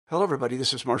Hello, everybody.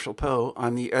 This is Marshall Poe.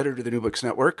 I'm the editor of the New Books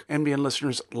Network. NBN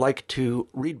listeners like to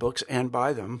read books and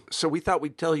buy them. So we thought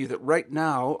we'd tell you that right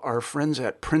now, our friends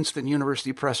at Princeton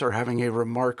University Press are having a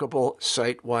remarkable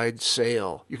site-wide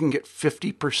sale. You can get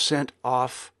 50%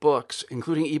 off books,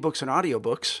 including ebooks and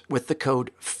audiobooks, with the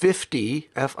code 50,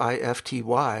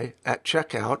 F-I-F-T-Y, at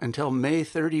checkout until May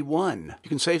 31. You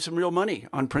can save some real money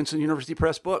on Princeton University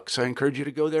Press books. I encourage you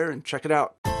to go there and check it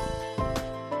out.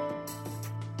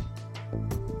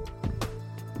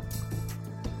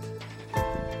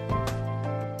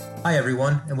 Hi,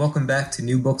 everyone, and welcome back to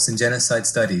New Books in Genocide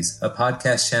Studies, a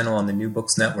podcast channel on the New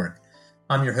Books Network.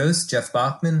 I'm your host, Jeff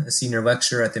Bachman, a senior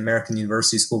lecturer at the American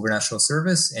University School for National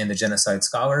Service and a genocide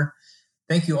scholar.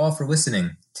 Thank you all for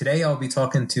listening. Today, I'll be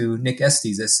talking to Nick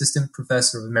Estes, Assistant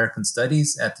Professor of American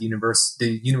Studies at the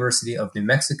University of New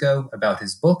Mexico, about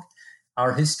his book,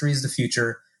 Our History is the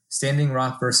Future, Standing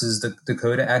Rock versus the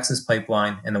Dakota Access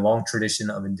Pipeline and the Long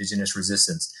Tradition of Indigenous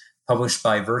Resistance, published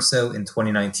by Verso in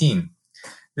 2019.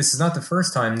 This is not the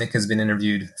first time Nick has been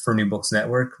interviewed for New Books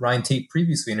Network. Ryan Tate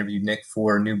previously interviewed Nick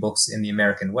for New Books in the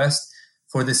American West.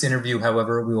 For this interview,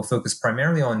 however, we will focus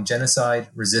primarily on genocide,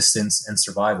 resistance, and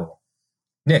survival.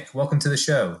 Nick, welcome to the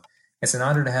show. It's an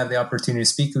honor to have the opportunity to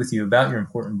speak with you about your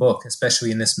important book,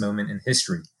 especially in this moment in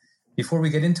history. Before we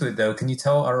get into it, though, can you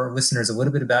tell our listeners a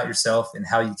little bit about yourself and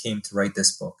how you came to write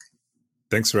this book?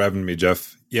 Thanks for having me,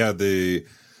 Jeff. Yeah, the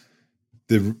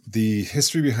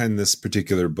history behind this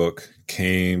particular book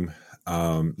came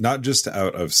not just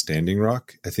out of Standing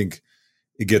Rock. I think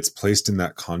it gets placed in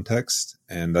that context,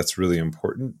 and that's really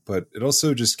important. But it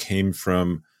also just came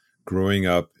from growing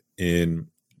up in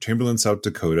Chamberlain, South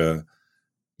Dakota,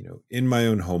 in my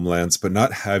own homelands, but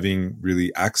not having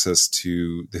really access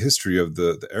to the history of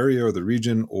the area or the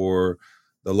region or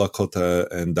the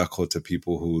Lakota and Dakota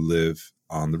people who live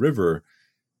on the river.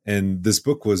 And this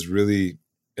book was really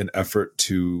an effort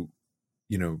to,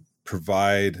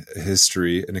 provide a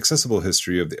history, an accessible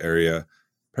history of the area,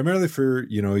 primarily for,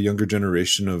 a younger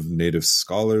generation of Native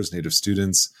scholars, Native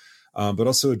students, but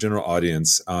also a general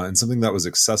audience, and something that was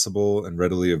accessible and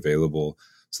readily available.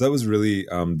 So that was really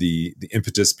the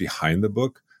impetus behind the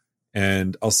book.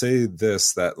 And I'll say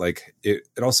this, that it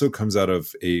also comes out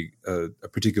of a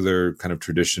particular kind of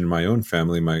tradition in my own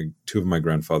family. Two of my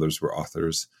grandfathers were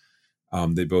authors.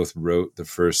 They both wrote the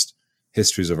first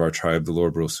histories of our tribe, the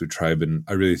Lower Brule Sioux tribe, and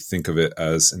I really think of it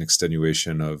as an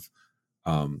extenuation of,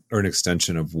 or an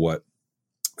extension of what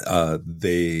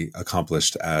they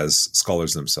accomplished as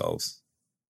scholars themselves.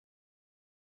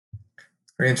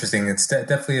 Very interesting. It's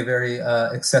definitely a very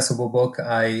accessible book.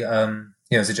 I,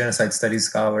 as a genocide studies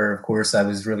scholar, of course, I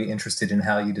was really interested in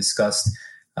how you discussed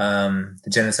the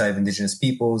genocide of indigenous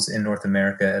peoples in North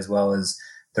America, as well as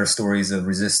their stories of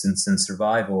resistance and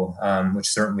survival, which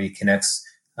certainly connects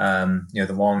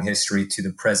the long history to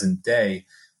the present day.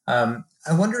 I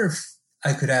wonder if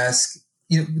I could ask,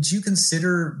 would you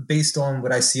consider, based on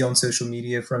what I see on social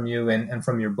media from you and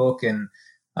from your book and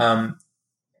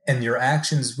your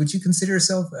actions, would you consider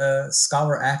yourself a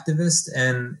scholar activist?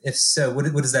 And if so, what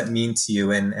does that mean to you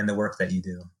and the work that you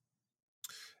do?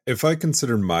 If I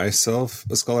consider myself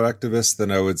a scholar activist,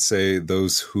 then I would say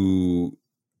those who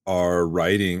are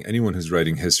anyone who's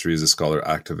writing history is a scholar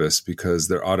activist, because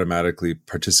they're automatically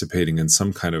participating in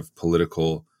some kind of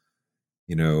political,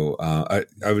 I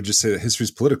would just say that history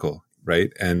is political,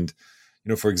 right? And,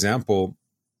 for example,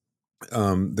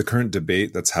 the current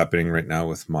debate that's happening right now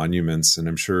with monuments, and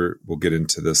I'm sure we'll get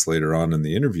into this later on in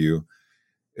the interview,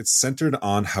 it's centered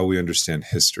on how we understand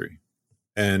history.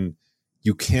 And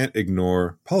you can't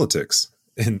ignore politics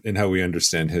in how we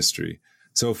understand history.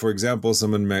 So, for example,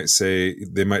 someone might say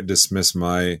they might dismiss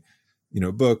my,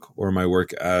 book or my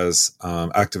work as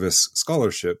activist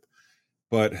scholarship,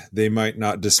 but they might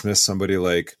not dismiss somebody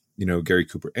like, Gary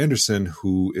Cooper Anderson,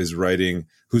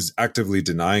 who's actively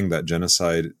denying that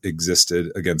genocide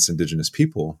existed against indigenous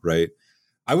people, right?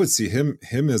 I would see him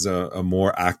as a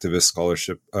more activist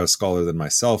scholar than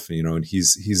myself, and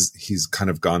he's kind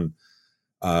of gone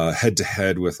head to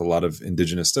head with a lot of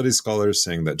indigenous studies scholars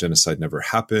saying that genocide never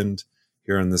happened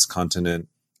here on this continent.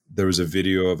 There was a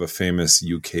video of a famous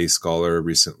UK scholar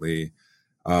recently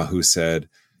who said,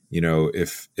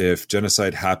 if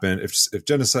genocide happened,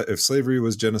 if slavery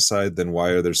was genocide, then why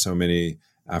are there so many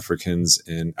Africans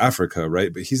in Africa,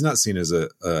 right? But he's not seen as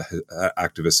a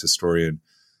activist historian.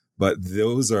 But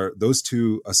those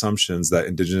two assumptions, that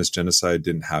indigenous genocide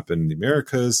didn't happen in the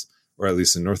Americas, or at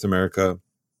least in North America,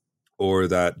 or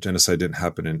that genocide didn't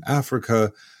happen in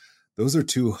Africa, those are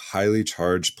two highly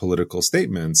charged political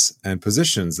statements and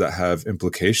positions that have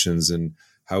implications in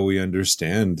how we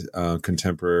understand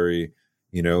contemporary,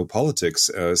 politics,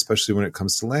 especially when it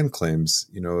comes to land claims.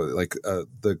 Like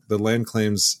the land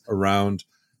claims around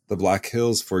the Black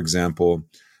Hills, for example,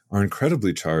 are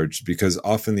incredibly charged, because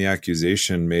often the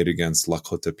accusation made against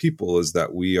Lakota people is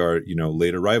that we are,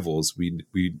 late arrivals.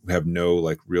 We have no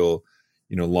like real,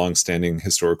 long-standing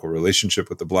historical relationship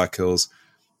with the Black Hills.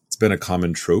 It's been a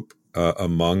common trope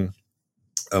among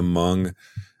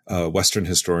Western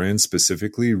historians,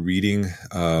 specifically reading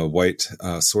white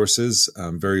sources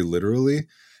very literally,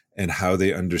 and how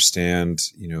they understand,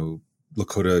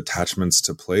 Lakota attachments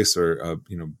to place, or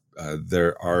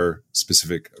there are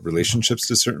specific relationships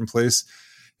to certain place,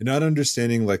 and not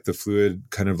understanding like the fluid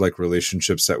kind of like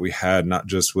relationships that we had, not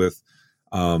just with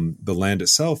the land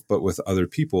itself, but with other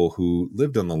people who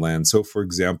lived on the land. So, for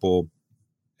example,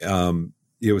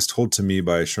 it was told to me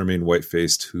by Charmaine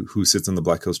Whitefaced, who sits on the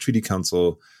Black Hills Treaty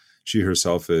Council. She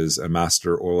herself is a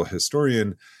master oral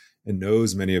historian and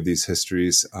knows many of these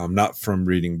histories, not from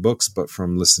reading books, but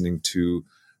from listening to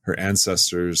her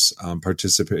ancestors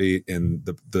participate in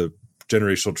the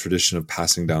generational tradition of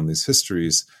passing down these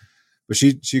histories. But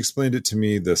she explained it to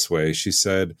me this way. She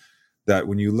said that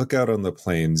when you look out on the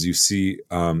plains, you see,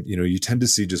 you tend to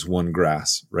see just one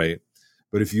grass, right?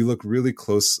 But if you look really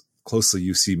closely,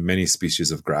 you see many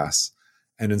species of grass.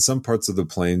 And in some parts of the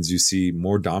plains, you see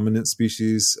more dominant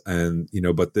species, and,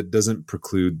 but that doesn't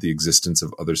preclude the existence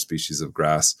of other species of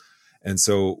grass. And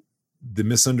so the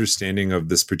misunderstanding of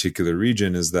this particular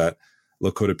region is that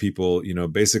Lakota people,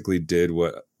 basically did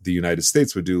what the United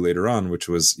States would do later on, which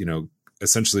was,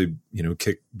 essentially,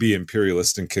 be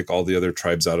imperialist and kick all the other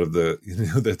tribes out of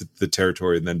the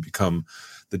territory and then become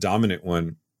the dominant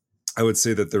one. I would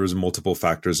say that there was multiple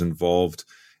factors involved,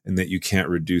 and that you can't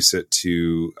reduce it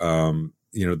to,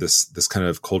 this kind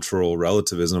of cultural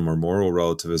relativism or moral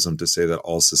relativism to say that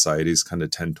all societies kind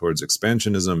of tend towards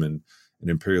expansionism and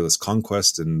imperialist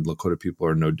conquest, and Lakota people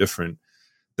are no different.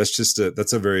 That's just to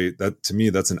me,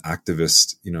 that's an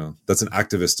activist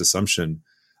assumption.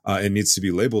 It needs to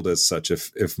be labeled as such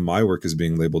if my work is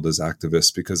being labeled as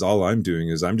activist, because all I'm doing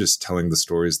is I'm just telling the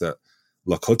stories that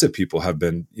Lakota people have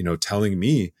been, telling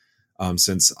me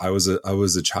since I was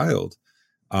a child.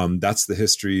 That's the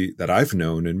history that I've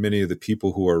known. And many of the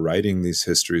people who are writing these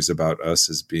histories about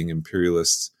us as being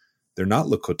imperialists, they're not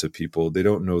Lakota people. They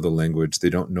don't know the language. They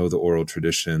don't know the oral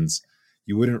traditions.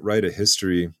 You wouldn't write a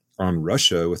history on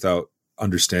Russia without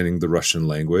understanding the Russian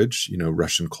language,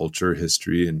 Russian culture,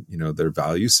 history, and, their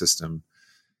value system.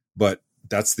 But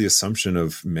that's the assumption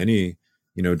of many,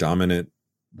 dominant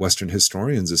Western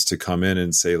historians, is to come in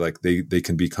and say like they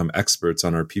can become experts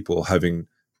on our people, having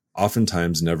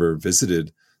oftentimes never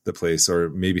visited the place, or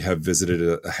maybe have visited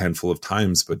a handful of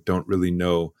times, but don't really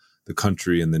know the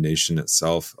country and the nation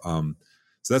itself.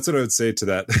 So that's what I would say to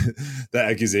that that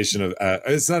accusation of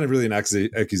it's not really an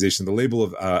accusation. The label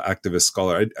of activist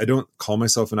scholar. I don't call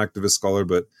myself an activist scholar,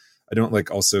 but I don't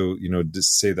like also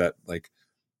just say that like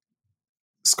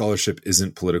scholarship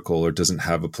isn't political or doesn't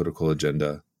have a political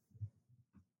agenda.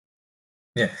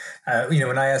 Yeah.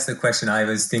 When I asked the question, I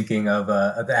was thinking of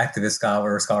the activist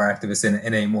scholar or scholar activist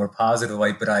in a more positive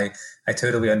light, but I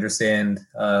totally understand,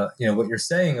 what you're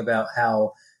saying about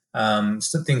how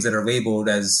some things that are labeled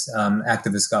as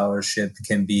activist scholarship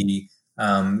can be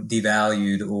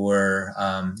devalued or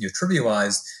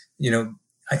trivialized.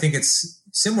 I think it's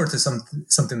similar to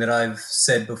something that I've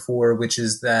said before, which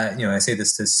is that, I say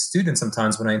this to students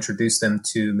sometimes when I introduce them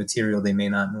to material they may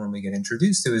not normally get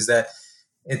introduced to, is that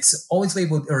it's always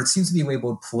labeled, or it seems to be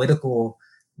labeled political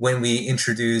when we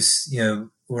introduce,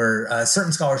 or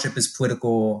certain scholarship is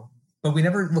political, but we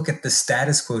never look at the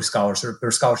status quo scholarship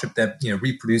or scholarship that,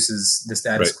 reproduces the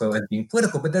status quo as being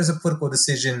political. But there's a political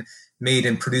decision made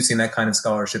in producing that kind of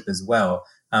scholarship as well.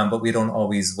 But we don't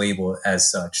always label it as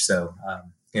such. So,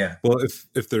 yeah. Well,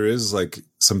 if there is like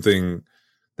something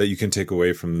that you can take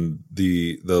away from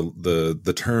the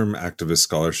term activist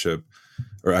scholarship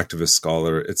or activist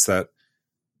scholar, it's that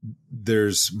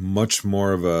there's much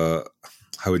more of a,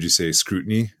 how would you say,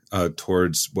 scrutiny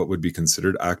towards what would be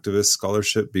considered activist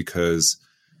scholarship, because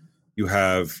you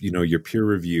have, your peer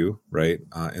review, right,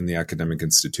 in the academic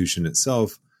institution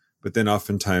itself. But then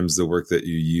oftentimes the work that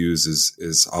you use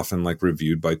is often like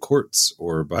reviewed by courts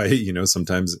or by,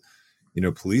 sometimes,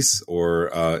 police,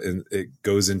 or it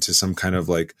goes into some kind of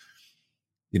like,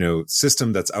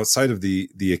 system that's outside of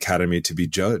the academy to be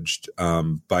judged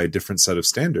by a different set of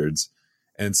standards.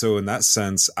 And so in that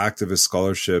sense, activist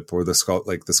scholarship, or the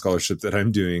scholarship that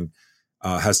I'm doing,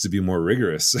 has to be more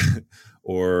rigorous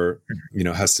or,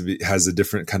 has a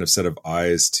different kind of set of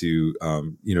eyes to,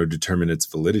 determine its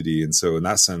validity. And so in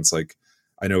that sense, like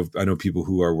I know people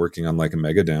who are working on like a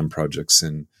mega dam projects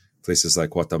in places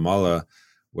like Guatemala,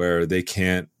 where they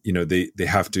can't, they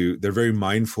have to, they're very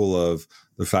mindful of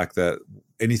the fact that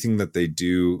anything that they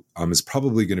do is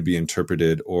probably going to be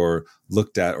interpreted or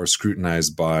looked at or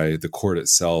scrutinized by the court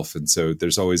itself. And so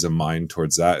there's always a mind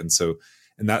towards that. And so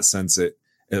in that sense, it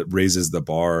raises the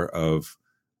bar of,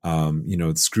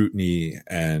 scrutiny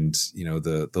and,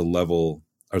 the level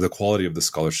or the quality of the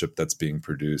scholarship that's being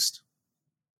produced.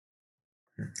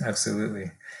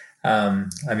 Absolutely.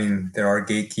 There are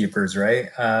gatekeepers, right?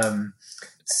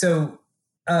 So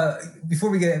before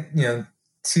we get,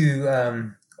 too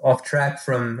off track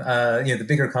from, the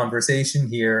bigger conversation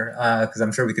here, because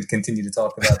I'm sure we could continue to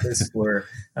talk about this for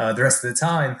the rest of the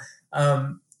time.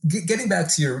 Getting back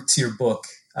to your book,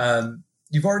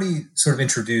 you've already sort of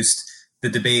introduced the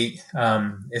debate,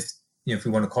 if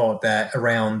we want to call it that,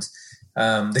 around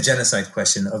the genocide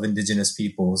question of indigenous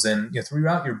peoples. And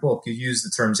throughout your book, you use the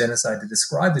term genocide to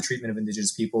describe the treatment of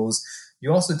indigenous peoples.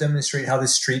 You also demonstrate how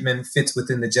this treatment fits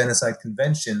within the Genocide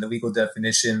Convention, the legal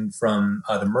definition from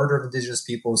the murder of indigenous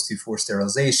peoples to forced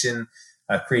sterilization,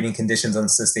 creating conditions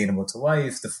unsustainable to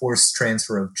life, the forced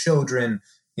transfer of children,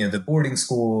 the boarding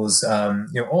schools,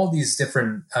 all these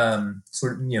different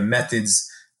methods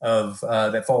of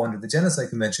that fall under the Genocide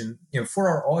Convention. For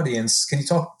our audience, can you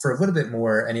talk for a little bit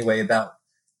more anyway about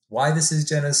why this is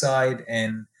genocide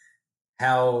and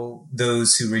how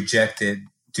those who reject it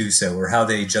do so, or how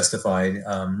they justified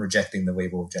rejecting the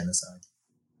label of genocide?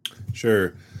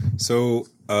 Sure. So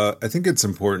I think it's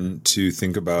important to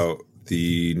think about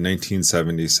the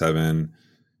 1977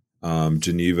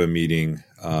 Geneva meeting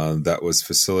that was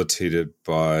facilitated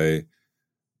by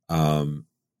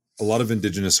a lot of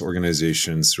indigenous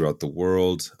organizations throughout the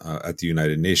world at the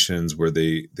United Nations, where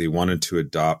they wanted to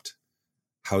adopt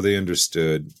how they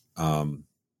understood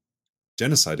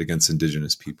genocide against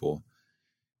indigenous people.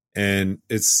 And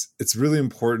it's really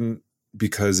important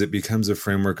because it becomes a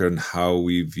framework on how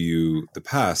we view the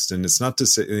past. And it's not to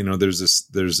say,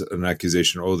 there's an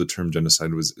accusation, the term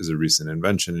genocide is a recent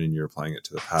invention and you're applying it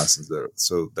to the past, and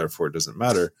so therefore it doesn't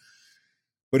matter.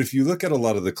 But if you look at a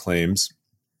lot of the claims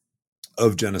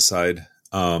of genocide,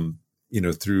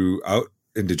 throughout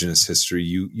indigenous history,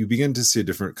 you begin to see a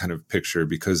different kind of picture,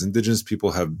 because indigenous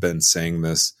people have been saying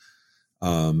this,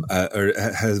 or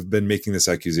have been making this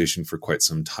accusation for quite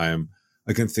some time.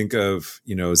 I can think of,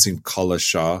 Zinkala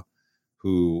Shah,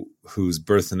 whose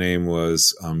birth name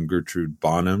was Gertrude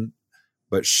Bonham,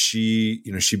 but she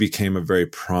became a very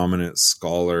prominent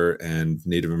scholar and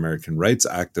Native American rights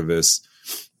activist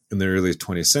in the early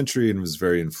 20th century, and was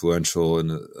very influential in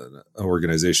an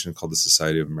organization called the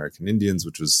Society of American Indians,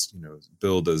 which was,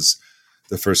 billed as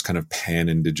the first kind of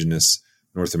pan-indigenous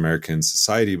North American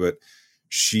society. But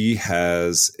she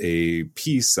has a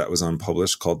piece that was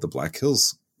unpublished called the Black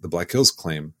Hills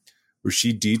Claim, where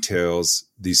she details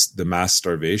the mass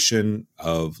starvation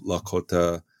of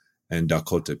Lakota and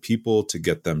Dakota people to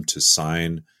get them to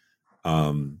sign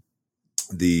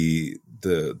the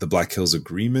Black Hills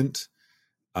Agreement,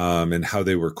 and how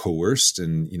they were coerced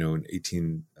in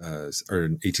 1876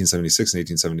 and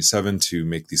 1877 to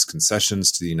make these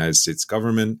concessions to the United States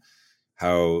government,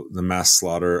 how the mass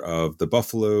slaughter of the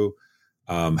buffalo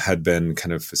had been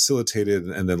kind of facilitated,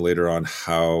 and then later on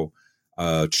how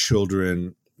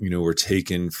children, were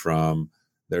taken from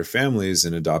their families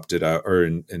and adopted out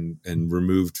and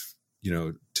removed,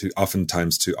 to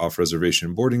oftentimes to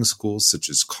off-reservation boarding schools such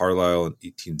as Carlisle in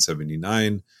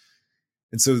 1879.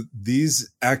 And so these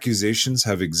accusations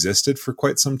have existed for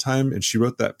quite some time. And she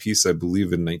wrote that piece, I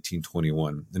believe, in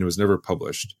 1921, and it was never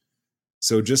published.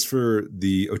 So just for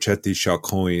the Oceti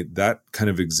Sakowin, that kind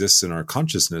of exists in our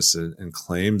consciousness, and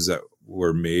claims that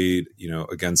were made,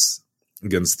 against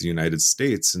the United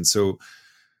States. And so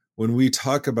when we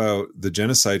talk about the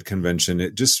Genocide Convention,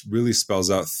 it just really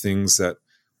spells out things that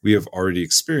we have already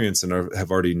experienced and have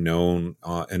already known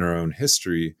in our own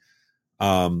history.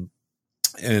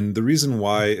 And the reason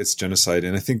why it's genocide,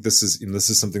 and I think this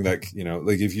is something that,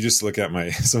 if you just look at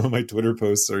some of my Twitter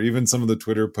posts, or even some of the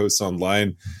Twitter posts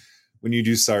online, when you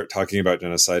do start talking about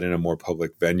genocide in a more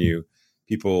public venue,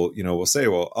 people, will say,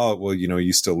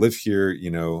 you still live here,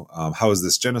 how is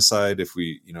this genocide if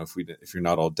you're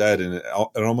not all dead? And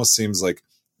it almost seems like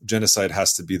genocide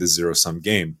has to be the zero-sum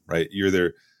game, right? You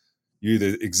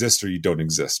either exist or you don't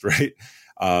exist, right?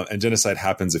 And genocide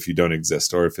happens if you don't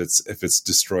exist, or if it's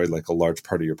destroyed like a large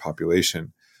part of your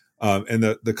population. And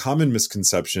the common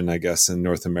misconception, I guess, in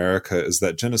North America is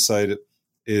that genocide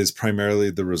is primarily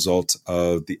the result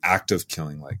of the act of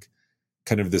killing, like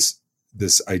kind of this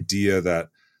idea that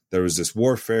there was this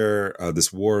warfare,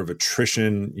 this war of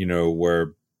attrition,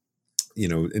 where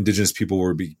indigenous people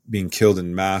were being killed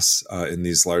in mass in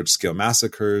these large-scale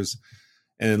massacres.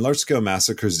 And large-scale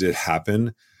massacres did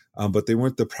happen, but they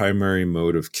weren't the primary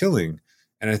mode of killing.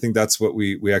 And I think that's what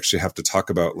we actually have to talk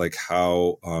about, like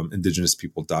how indigenous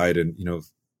people died. And,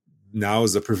 now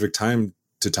is the perfect time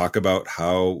to talk about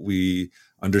how we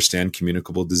understand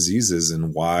communicable diseases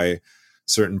and why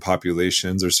certain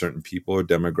populations or certain people or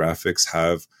demographics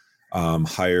have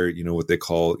higher, what they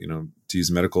call, to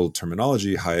use medical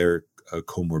terminology, higher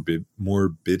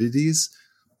comorbidities,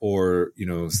 or,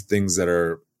 things that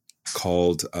are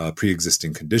called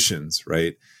pre-existing conditions,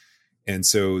 right? And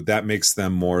so that makes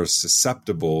them more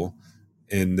susceptible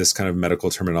in this kind of medical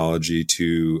terminology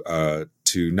to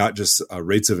not just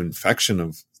rates of infection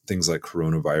of things like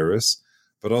coronavirus,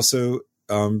 but also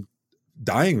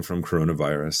dying from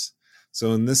coronavirus.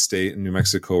 So in this state, in New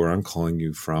Mexico, where I'm calling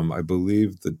you from, I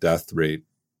believe the death rate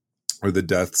or the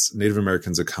deaths, Native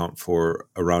Americans account for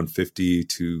around 50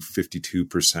 to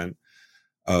 52%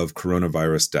 of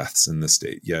coronavirus deaths in the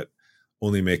state, yet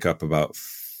only make up about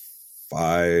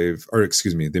they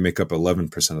make up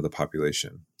 11% of the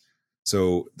population.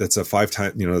 So that's that's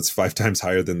 5 times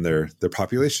higher than their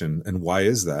population. And why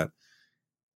is that?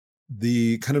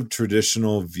 The kind of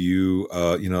traditional view,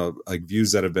 like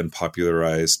views that have been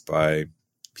popularized by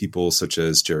people such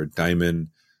as Jared Diamond,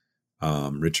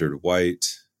 Richard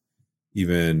White,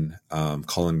 even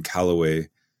Colin Calloway,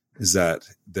 is that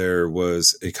there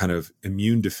was a kind of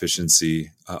immune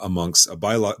deficiency amongst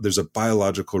there's a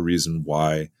biological reason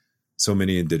why so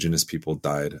many indigenous people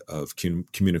died of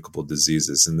communicable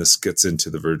diseases. And this gets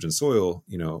into the virgin soil,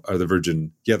 or the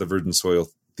virgin soil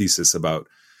thesis about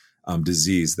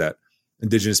disease, that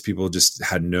indigenous people just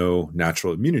had no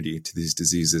natural immunity to these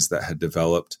diseases that had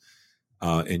developed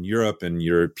in Europe, and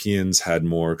Europeans had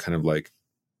more kind of like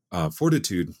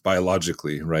fortitude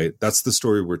biologically, right? That's the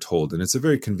story we're told. And it's a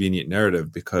very convenient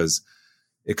narrative because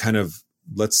it kind of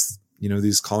lets,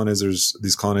 these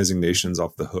colonizing nations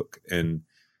off the hook. And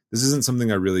this isn't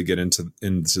something I really get into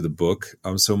the book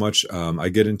so much. I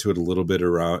get into it a little bit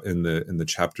around in the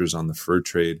chapters on the fur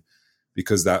trade,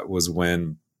 because that was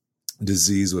when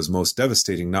disease was most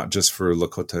devastating, not just for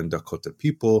Lakota and Dakota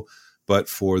people, but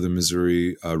for the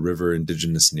Missouri River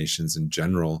indigenous nations in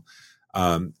general.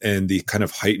 And the kind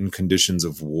of heightened conditions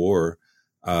of war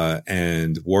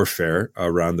and warfare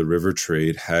around the river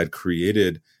trade had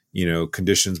created,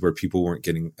 conditions where people weren't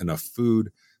getting enough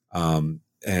food,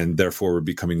 and therefore were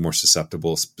becoming more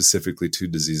susceptible specifically to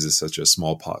diseases such as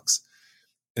smallpox.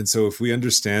 And so if we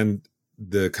understand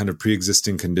the kind of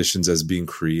pre-existing conditions as being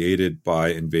created by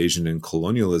invasion and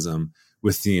colonialism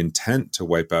with the intent to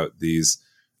wipe out these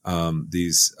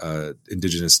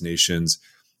indigenous nations,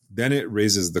 then it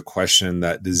raises the question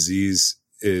that disease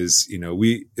is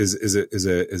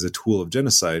a tool of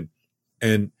genocide.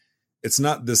 And it's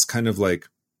not this kind of like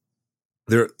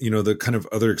the kind of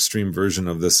other extreme version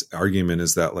of this argument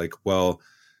is that like, well,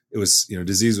 it was,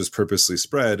 disease was purposely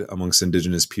spread amongst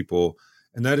indigenous people.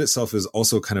 And that itself is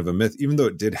also kind of a myth, even though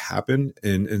it did happen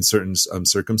in certain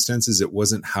circumstances. It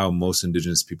wasn't how most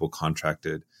indigenous people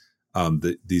contracted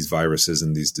these viruses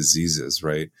and these diseases,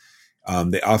 right?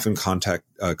 They often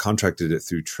contracted it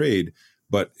through trade,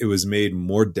 but it was made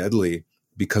more deadly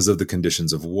because of the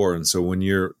conditions of war. And so when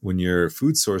your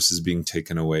food source is being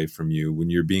taken away from you, when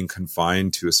you're being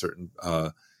confined to a certain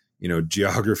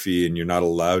geography, and you're not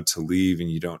allowed to leave,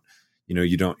 and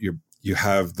you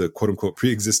have the quote unquote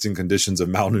pre-existing conditions of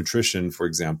malnutrition, for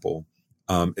example,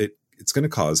 it's going to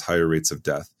cause higher rates of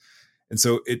death. And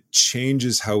so it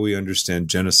changes how we understand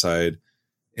genocide,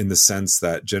 in the sense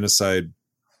that genocide,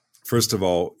 first of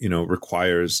all,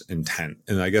 requires intent.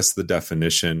 And I guess the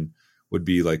definition would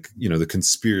be like, the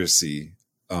conspiracy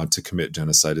to commit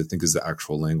genocide, I think is the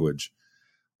actual language,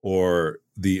 or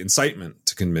the incitement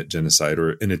to commit genocide,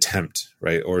 or an attempt,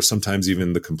 right? Or sometimes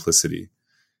even the complicity.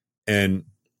 And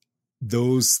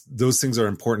those things are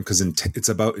important because it's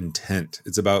about intent.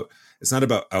 It's not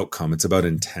about outcome. It's about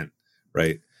intent,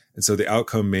 right? And so the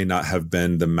outcome may not have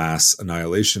been the mass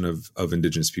annihilation of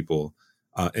indigenous people.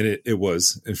 And it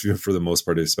was, for the most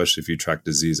part, especially if you track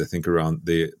disease, I think around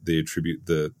they attribute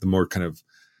the more kind of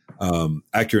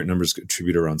accurate numbers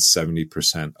attribute around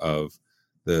 70% of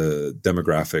the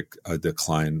demographic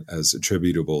decline as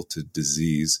attributable to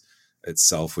disease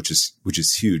itself, which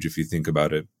is huge if you think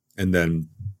about it. And then,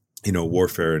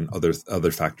 warfare and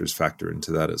other factors factor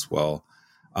into that as well.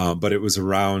 But it was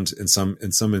around, in some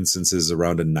instances,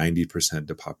 around a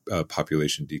 90%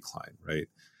 population decline, right?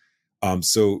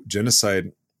 So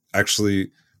genocide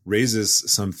actually raises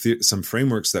some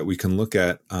frameworks that we can look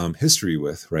at history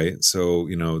with, right? So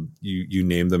you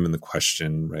name them in the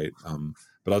question, right?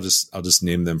 but I'll just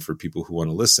name them for people who want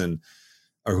to listen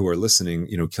or who are listening.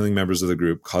 Killing members of the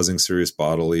group, causing serious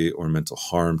bodily or mental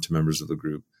harm to members of the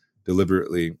group,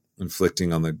 deliberately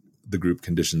inflicting on the group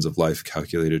conditions of life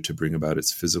calculated to bring about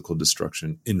its physical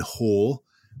destruction in whole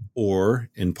or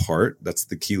in part. That's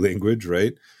the key language,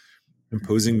 right?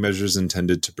 Imposing measures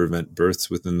intended to prevent births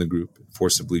within the group,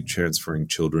 forcibly transferring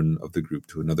children of the group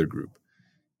to another group.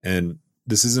 And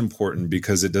this is important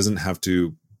because it doesn't have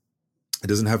to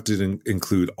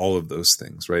include all of those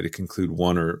things, right? It can include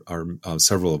one or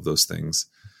several of those things.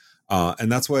 And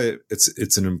that's why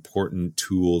it's an important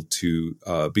tool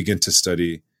to begin to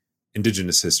study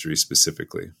Indigenous history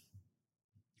specifically.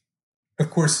 Of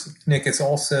course, Nick, it's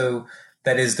also,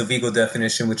 that is the legal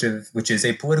definition, which is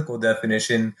a political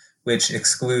definition, which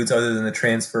excludes, other than the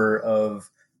transfer of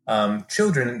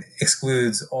children,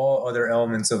 excludes all other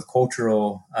elements of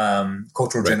cultural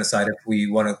right. genocide, if we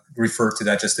want to refer to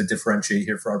that just to differentiate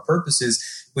here for our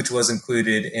purposes, which was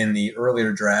included in the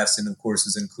earlier drafts and, of course,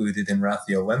 is included in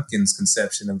Raphael Lemkin's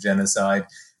conception of genocide.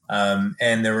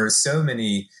 And there were so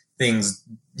many things,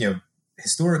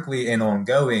 historically and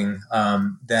ongoing,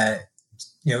 that,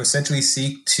 essentially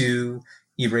seek to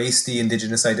erase the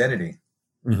Indigenous identity.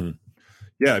 Mm-hmm.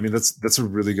 Yeah, I mean, that's a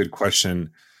really good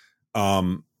question.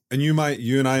 And you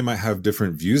and I might have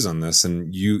different views on this,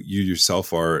 and you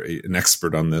yourself are an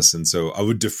expert on this. And so I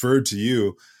would defer to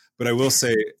you, but I will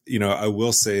say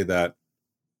that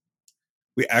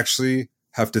we actually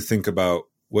have to think about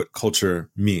what culture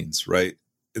means, right?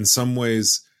 In some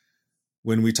ways,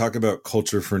 when we talk about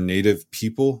culture for Native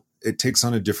people, it takes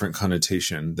on a different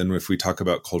connotation than if we talk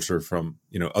about culture from,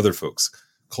 other folks.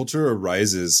 Culture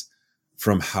arises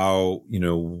from how,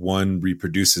 one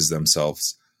reproduces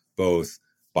themselves, both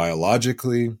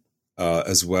biologically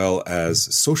as well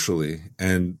as socially.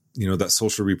 And, that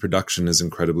social reproduction is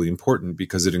incredibly important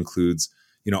because it includes,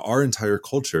 our entire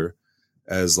culture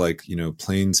as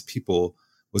Plains people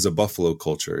was a buffalo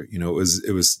culture. It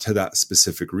was to that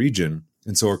specific region.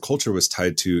 And so our culture was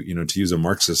tied to, to use a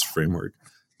Marxist framework,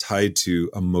 tied to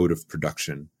a mode of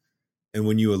production. And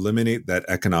when you eliminate that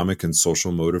economic and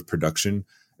social mode of production,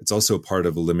 it's also part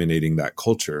of eliminating that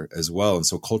culture as well. And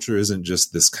so culture isn't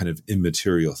just this kind of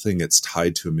immaterial thing. It's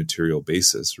tied to a material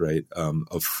basis, right?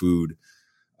 Of food,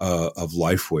 of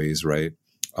life ways, right?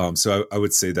 So I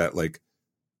would say that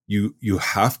you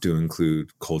have to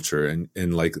include culture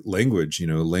and language.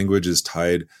 Language is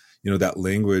tied,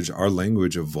 our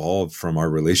language evolved from our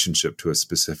relationship to a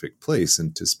specific place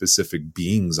and to specific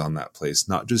beings on that place,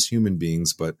 not just human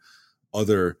beings, but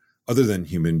other than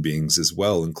human beings as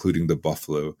well, including the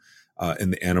buffalo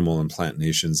and the animal and plant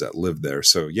nations that live there.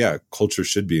 So yeah, culture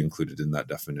should be included in that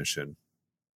definition.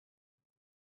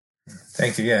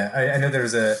 Thank you. Yeah, I know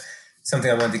there's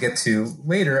something I wanted to get to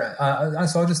later.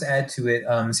 So I'll just add to it,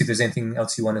 see if there's anything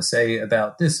else you want to say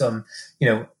about this.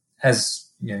 As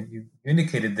you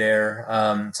indicated there,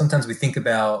 sometimes we think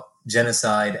about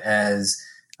genocide as,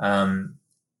 a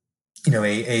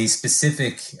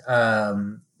specific,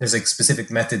 there's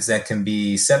specific methods that can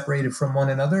be separated from one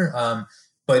another.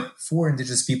 But for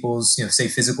Indigenous peoples, say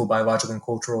physical, biological, and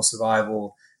cultural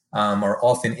survival are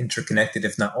often interconnected,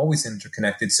 if not always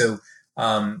interconnected. So,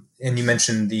 and you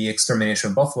mentioned the extermination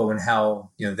of buffalo and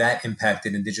how, that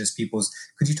impacted Indigenous peoples.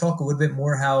 Could you talk a little bit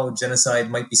more how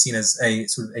genocide might be seen as a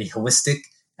sort of a holistic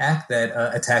act that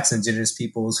attacks Indigenous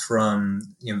peoples from,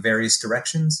 various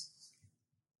directions?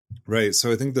 Right.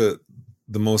 So I think the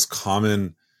most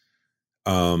common,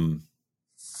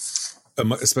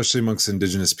 especially amongst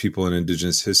Indigenous people and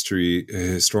Indigenous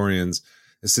historians,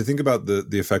 is to think about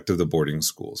the effect of the boarding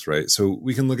schools, right? So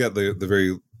we can look at the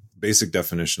very basic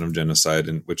definition of genocide,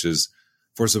 which is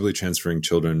forcibly transferring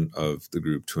children of the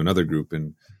group to another group,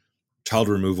 and child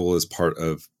removal is part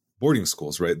of boarding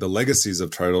schools, right? The legacies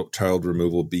of child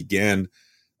removal began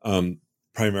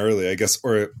primarily, I guess,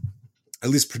 or at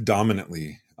least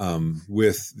predominantly,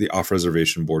 with the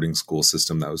off-reservation boarding school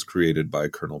system that was created by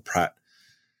Colonel Pratt.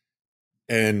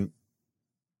 And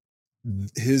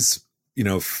his,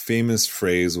 famous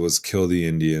phrase was "kill the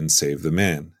Indian, save the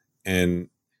man." And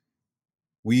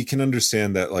we can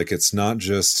understand that, it's not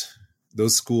just,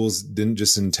 those schools didn't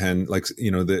just intend,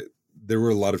 that there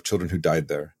were a lot of children who died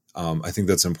there. I think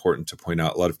that's important to point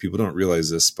out. A lot of people don't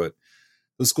realize this, but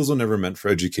those schools were never meant for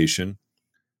education.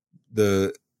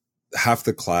 Half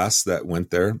the class that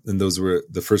went there, and those were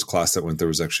the first class that went there,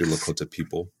 was actually Lakota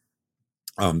people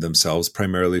themselves,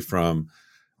 primarily from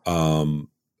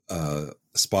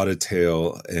Spotted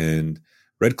Tail and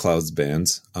Red Cloud's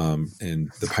bands,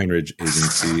 and the Pine Ridge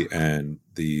Agency and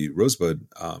the Rosebud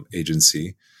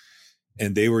Agency.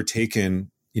 And they were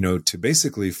taken to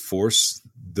basically force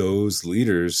those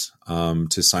leaders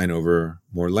to sign over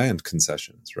more land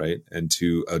concessions, right? And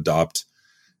to adopt,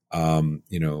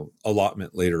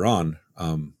 allotment later on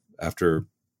after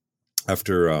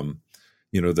the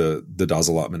Dawes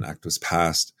Allotment Act was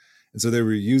passed. And so they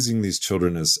were using these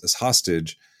children as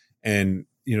hostage. And,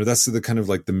 that's the kind of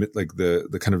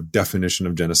the kind of definition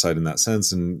of genocide in that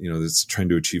sense. And, it's trying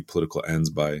to achieve political ends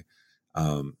by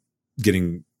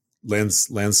getting land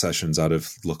cessions out of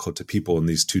Lakota people and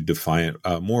these two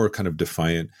more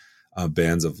defiant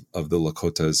bands of the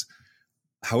Lakotas.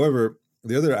 However,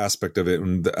 the other aspect of it,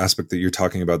 and the aspect that you're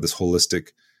talking about, this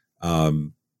holistic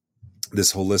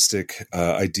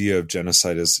idea of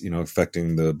genocide is,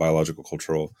 affecting the biological,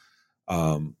 cultural.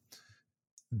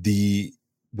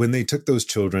 When they took those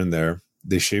children there,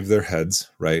 they shaved their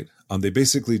heads, right? They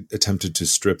basically attempted to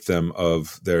strip them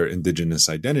of their indigenous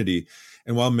identity.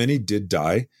 And while many did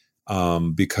die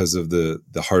because of the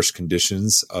harsh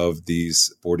conditions of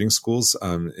these boarding schools,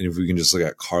 and if we can just look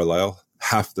at Carlisle,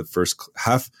 half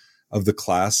of the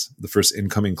class, the first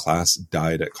incoming class,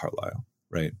 died at Carlisle,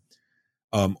 right?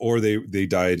 Or they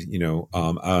died,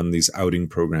 on these outing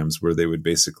programs where they would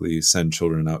basically send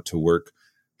children out to work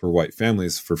for white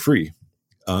families for free.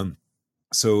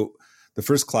 So the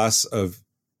first class of,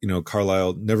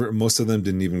 Carlisle, most of them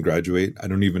didn't even graduate. I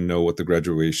don't even know what the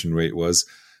graduation rate was,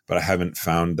 but I haven't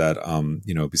found that,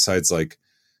 besides like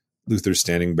Luther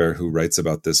Standing Bear, who writes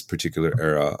about this particular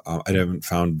era, I haven't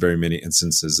found very many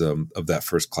instances of that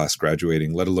first class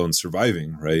graduating, let alone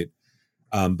surviving, right?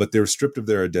 But they were stripped of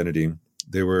their identity.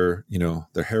 They were,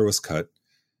 their hair was cut.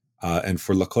 And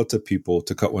for Lakota people,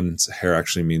 to cut one's hair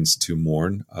actually means to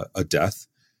mourn a death.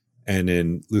 And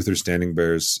in Luther Standing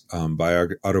Bear's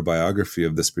autobiography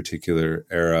of this particular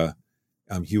era,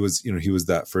 he was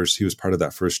part of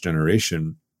that first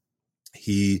generation.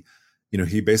 He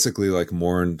basically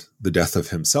mourned the death of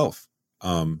himself,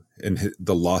 and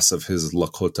the loss of his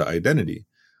Lakota identity,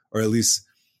 or at least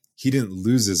he didn't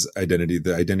lose his identity.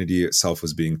 The identity itself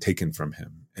was being taken from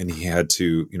him. And he had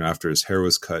to, after his hair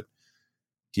was cut,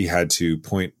 he had to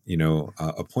point,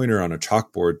 a pointer on a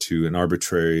chalkboard to an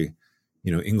arbitrary,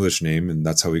 English name. And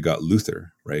that's how he got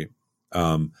Luther. Right.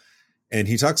 And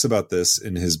he talks about this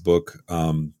in his book,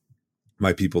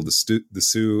 My People, the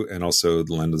Sioux, and also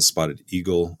The Land of the Spotted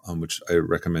Eagle, which I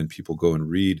recommend people go and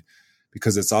read,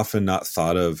 because it's often not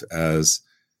thought of as,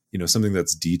 something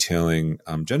that's detailing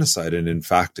genocide. And in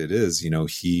fact, it is.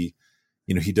 He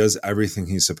does everything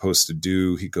he's supposed to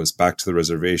do. He goes back to the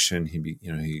reservation.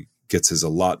 He gets his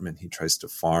allotment. He tries to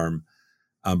farm,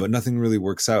 but nothing really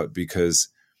works out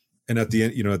and at the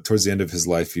end, towards the end of his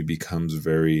life, he becomes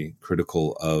very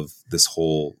critical of this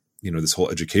whole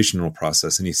educational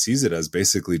process. And he sees it as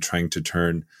basically trying to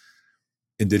turn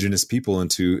indigenous people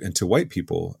into white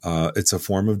people. It's a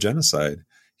form of genocide.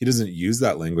 He doesn't use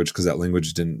that language because that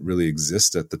language didn't really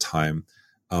exist at the time.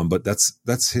 But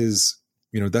that's his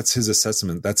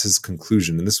assessment. That's his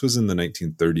conclusion. And this was in the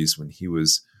 1930s when he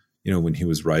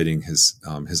was writing his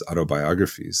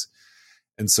autobiographies.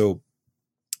 And so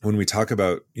when we talk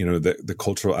about, the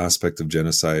cultural aspect of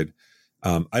genocide,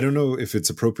 I don't know if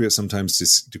it's appropriate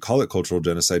sometimes to call it cultural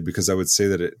genocide, because I would say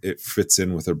that it fits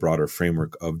in with a broader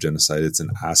framework of genocide. It's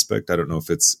an aspect. I don't know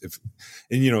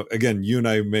again, you and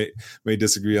I may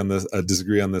disagree on this,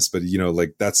 but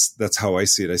that's how I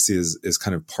see it. I see it as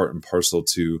kind of part and parcel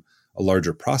to a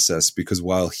larger process, because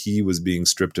while he was being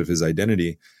stripped of his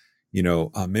identity,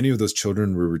 many of those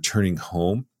children were returning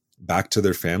home back to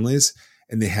their families,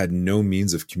 and they had no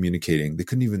means of communicating. They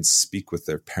couldn't even speak with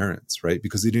their parents, right?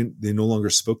 Because they no longer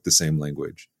spoke the same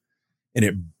language. And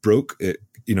it broke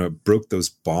those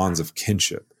bonds of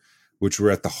kinship, which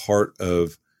were at the heart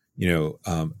of,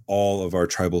 all of our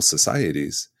tribal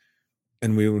societies.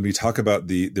 And when we talk about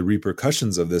the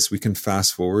repercussions of this, we can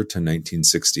fast forward to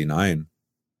 1969,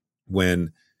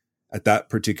 when at that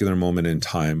particular moment in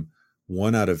time,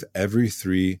 1 out of every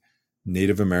 3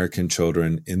 Native American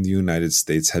children in the United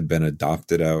States had been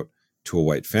adopted out to a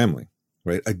white family,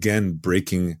 right? Again,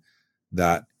 breaking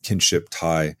that kinship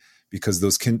tie, because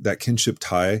that kinship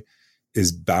tie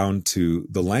is bound to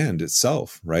the land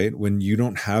itself, right? When you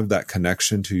don't have that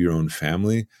connection to your own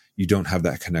family, you don't have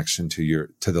that connection to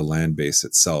the land base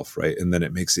itself, right? And then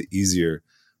it makes it easier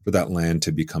for that land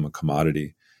to become a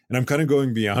commodity. And I'm kind of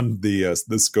going beyond the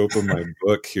scope of my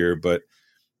book here, but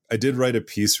I did write a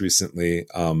piece recently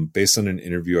based on an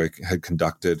interview I had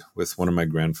conducted with one of my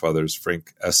grandfathers,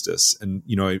 Frank Estes. And,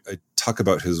 I talk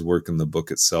about his work in the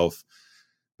book itself,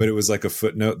 but it was like a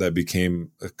footnote that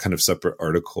became a kind of separate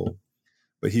article.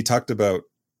 But he talked about,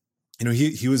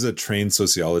 he was a trained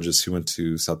sociologist who went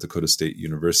to South Dakota State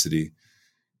University.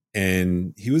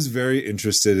 And he was very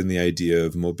interested in the idea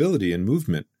of mobility and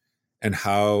movement and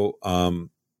how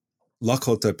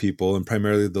Lakota people, and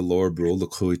primarily the Lower Brule, the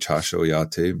Kulichasha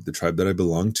Oyate, the tribe that I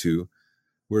belong to,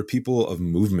 were people of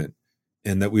movement,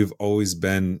 and that we've always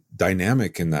been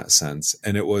dynamic in that sense.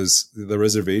 And it was the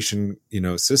reservation,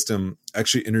 system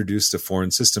actually introduced a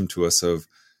foreign system to us of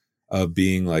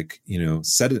being like,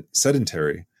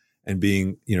 sedentary and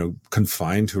being,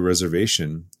 confined to a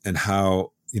reservation, and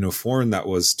how, foreign that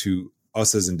was to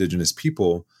us as Indigenous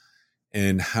people,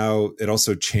 and how it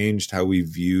also changed how we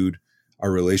viewed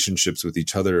our relationships with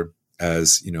each other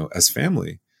as, as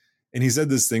family. And he said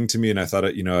this thing to me, and I thought,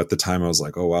 at the time I was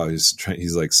like, oh wow, he's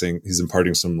like saying, he's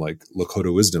imparting some like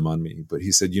Lakota wisdom on me. But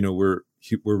he said, we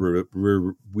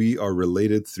are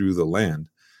related through the land.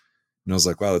 And I was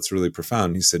like, wow, that's really profound.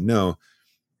 And he said, no,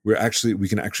 we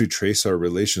can actually trace our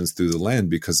relations through the land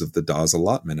because of the Dawes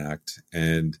Allotment Act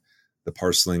and the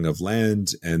parceling of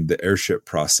land and the heirship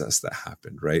process that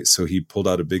happened, right? So he pulled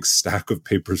out a big stack of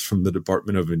papers from the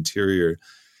Department of Interior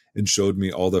and showed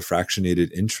me all the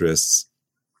fractionated interests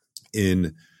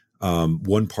in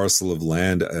one parcel of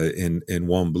land in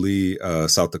Wombly,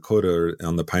 South Dakota,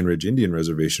 on the Pine Ridge Indian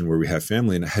Reservation, where we have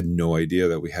family. And I had no idea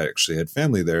that we actually had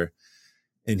family there.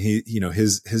 And he,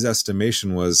 his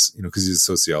estimation was, because he's a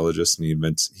sociologist, and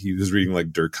he was reading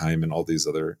like Durkheim and all these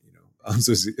other,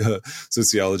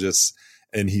 sociologists.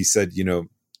 And he said, the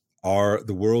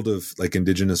world of like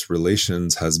Indigenous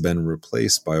relations has been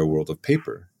replaced by a world of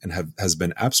paper and has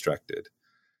been abstracted.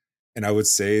 And I would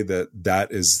say that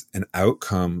is an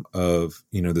outcome of,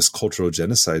 this cultural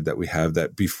genocide that we have,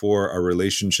 that before our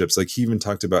relationships, like he even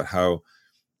talked about how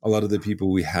a lot of the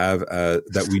people we have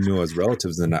that we know as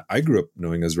relatives, and that I grew up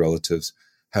knowing as relatives,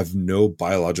 have no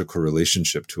biological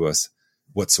relationship to us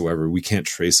whatsoever. We can't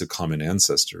trace a common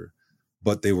ancestor,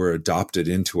 but they were adopted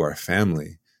into our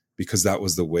family because that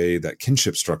was the way that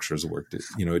kinship structures worked.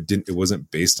 It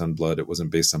wasn't based on blood. It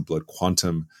wasn't based on blood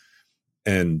quantum,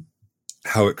 and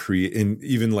how it and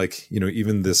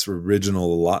even this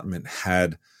original allotment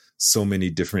had so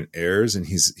many different heirs. And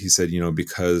he said,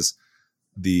 because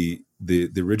the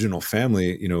original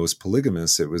family, was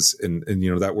polygamous. It was, and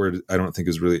that word I don't think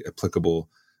is really applicable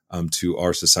to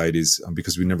our societies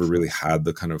because we never really had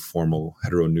the kind of formal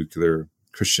heteronuclear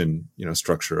Christian,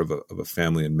 structure of a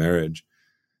family and marriage,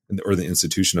 or the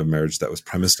institution of marriage that was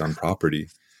premised on property.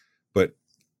 But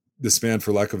this man,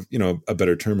 for lack of, a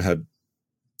better term, had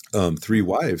 3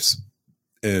 wives,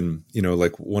 and,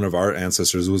 like one of our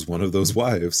ancestors was one of those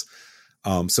wives.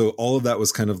 So all of that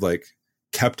was kind of like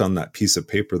kept on that piece of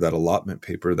paper, that allotment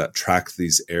paper that tracked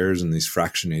these heirs and these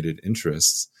fractionated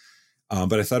interests.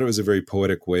 But I thought it was a very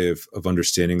poetic way of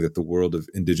understanding that the world of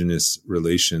Indigenous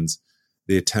relations,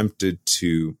 they attempted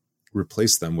to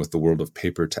replace them with the world of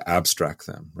paper, to abstract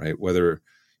them, right? Whether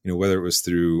it was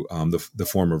through the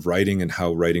form of writing and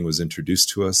how writing was introduced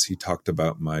to us. He talked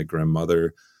about my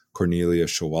grandmother, Cornelia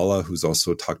Shawala, who's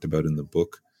also talked about in the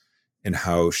book, and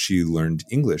how she learned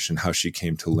English and how she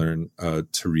came to learn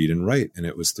to read and write. And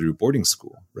it was through boarding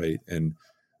school, right? And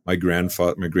my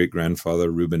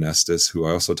great-grandfather, Ruben Estes, who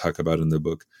I also talk about in the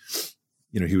book,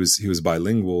 he was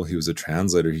bilingual. He was a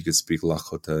translator. He could speak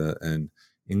Lakota and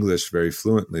English very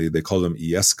fluently. They called him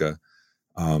Ieska,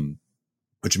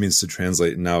 which means to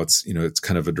translate. And now it's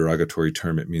kind of a derogatory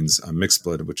term. It means mixed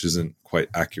blood, which isn't quite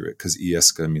accurate because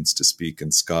Ieska means to speak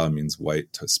and Ska means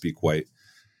white, to speak white.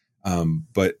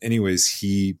 But anyways,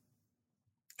 he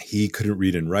couldn't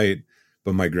read and write,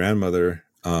 but my grandmother,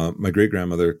 my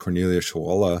great-grandmother, Cornelia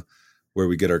Shawala, where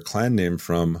we get our clan name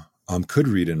from, could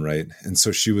read and write. And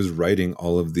so she was writing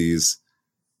all of these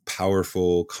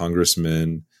powerful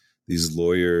congressmen, these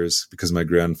lawyers, because my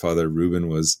grandfather, Ruben,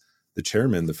 was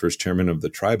the first chairman of the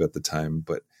tribe at the time.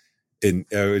 But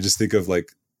I would just think of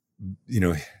like,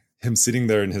 him sitting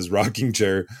there in his rocking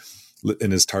chair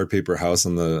in his tar paper house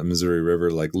on the Missouri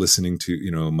River, like listening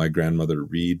to, my grandmother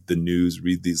read the news,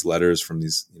 read these letters from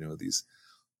these, these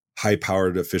high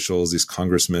powered officials, these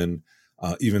congressmen,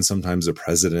 even sometimes the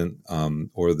president,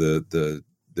 or the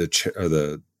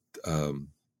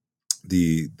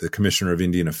commissioner of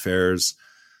Indian Affairs.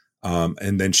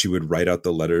 And then she would write out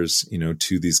the letters,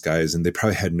 to these guys. And they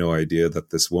probably had no idea that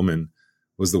this woman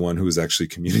was the one who was actually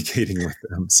communicating with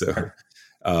them. So,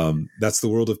 that's the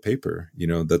world of paper.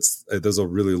 That's a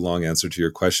really long answer to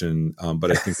your question.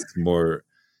 But I think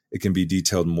it can be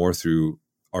detailed more through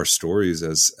our stories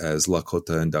as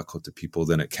Lakota and Dakota people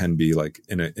than it can be like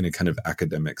in a kind of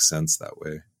academic sense that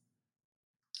way.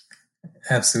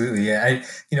 Absolutely. Yeah.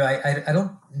 I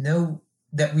don't know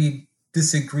that we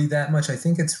disagree that much. I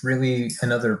think it's really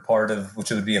another part of, which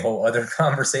would be a whole other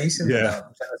conversation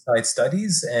about genocide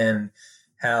studies and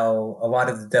how a lot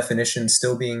of the definitions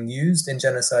still being used in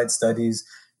genocide studies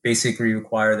basically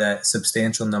require that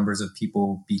substantial numbers of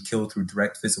people be killed through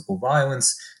direct physical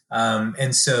violence.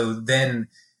 And so then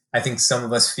I think some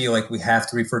of us feel like we have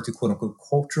to refer to quote unquote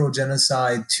cultural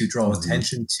genocide to draw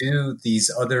attention to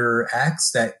these other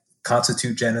acts that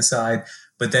constitute genocide.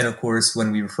 But then, of course,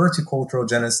 when we refer to cultural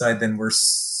genocide, then we're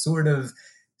sort of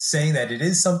saying that it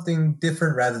is something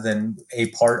different rather than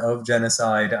a part of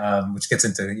genocide, which gets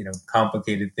into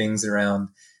complicated things around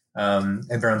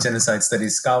genocide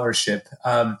studies scholarship.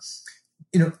 I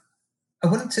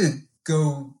wanted to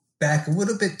go back a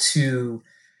little bit to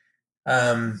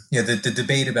the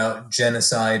debate about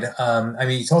genocide.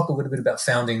 You talk a little bit about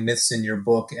founding myths in your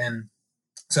book, and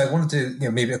so I wanted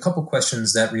to maybe a couple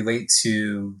questions that relate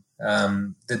to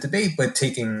the debate, but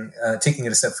taking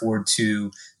it a step forward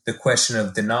to the question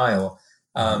of denial.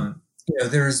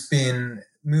 There's been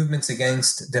movements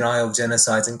against denial of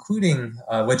genocides, including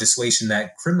legislation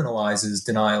that criminalizes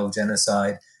denial of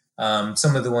genocide.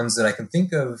 Some of the ones that I can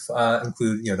think of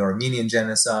include, the Armenian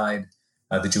genocide,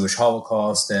 the Jewish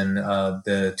Holocaust, and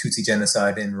the Tutsi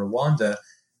genocide in Rwanda.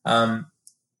 I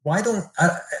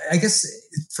guess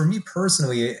for me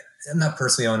personally, not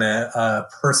personally on a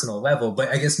personal level, but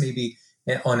I guess maybe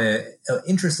on an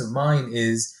interest of mine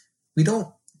is we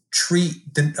don't treat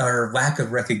our lack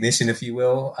of recognition, if you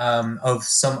will, of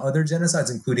some other genocides,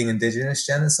 including indigenous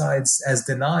genocides, as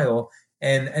denial.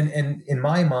 And in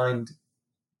my mind,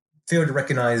 failure to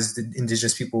recognize the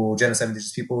genocide of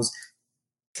indigenous peoples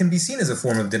can be seen as a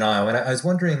form of denial. And I was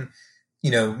wondering,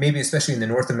 maybe especially in the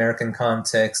North American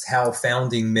context, how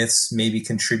founding myths maybe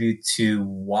contribute to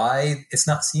why it's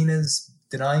not seen as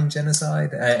denying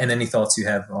genocide, and any thoughts you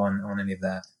have on any of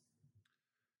that.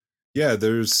 Yeah,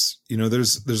 there's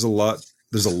a lot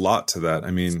to that.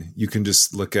 I mean, you can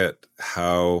just look at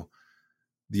how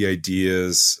the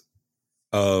ideas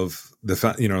of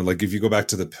like if you go back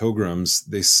to the Pilgrims,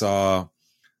 they saw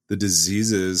the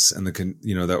diseases and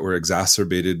that were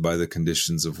exacerbated by the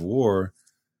conditions of war,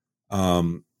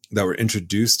 that were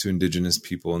introduced to indigenous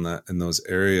people in those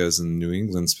areas in New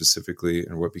England specifically,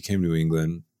 or what became New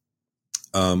England,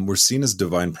 were seen as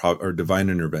divine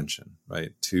intervention,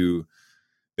 right? To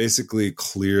basically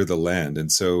clear the land. And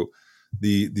so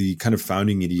the kind of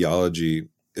founding ideology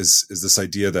is this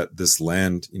idea that this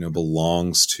land,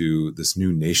 belongs to this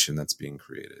new nation that's being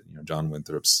created. John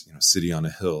Winthrop's, city on a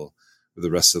hill, where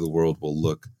the rest of the world will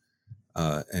look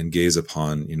and gaze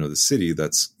upon, the city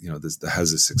that's, that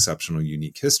has this exceptional,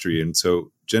 unique history. And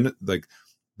so the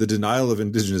denial of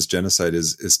indigenous genocide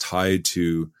is tied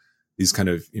to these kind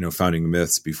of, founding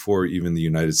myths before even the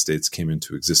United States came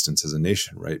into existence as a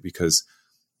nation, right? Because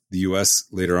the U.S.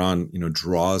 later on,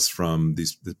 draws from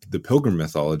the Pilgrim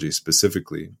mythology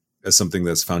specifically as something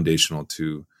that's foundational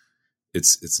to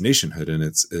its nationhood, and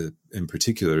it's in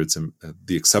particular, it's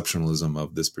the exceptionalism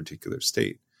of this particular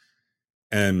state.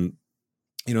 And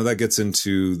that gets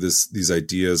into these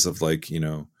ideas of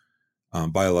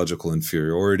biological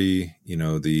inferiority,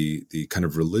 the kind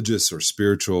of religious or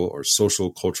spiritual or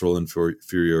social cultural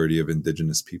inferiority of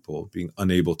indigenous people, being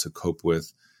unable to cope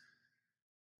with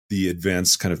the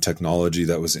advanced kind of technology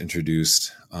that was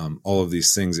introduced, all of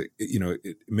these things.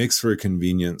 It makes for a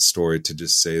convenient story to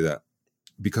just say that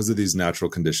because of these natural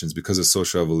conditions, because of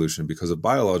social evolution, because of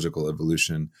biological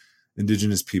evolution,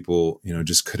 indigenous people,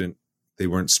 they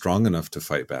weren't strong enough to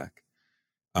fight back.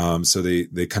 So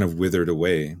they kind of withered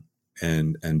away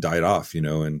and died off,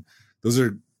 and those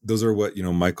are what,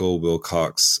 Michael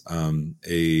Wilcox,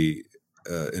 a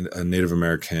Native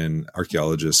American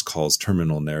archaeologist, calls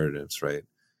terminal narratives, right?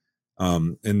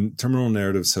 And terminal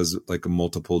narratives has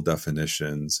multiple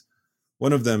definitions.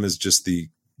 One of them is just the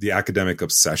academic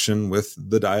obsession with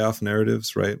the die-off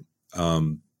narratives, right?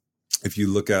 If you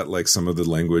look at some of the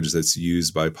language that's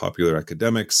used by popular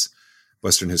academics,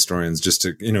 Western historians, just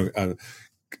to,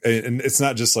 and it's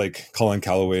not just Colin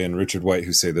Calloway and Richard White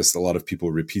who say this. A lot of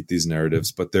people repeat these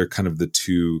narratives, but they're kind of the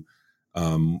two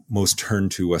most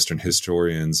turned to Western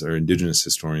historians or indigenous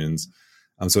historians.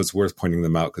 So it's worth pointing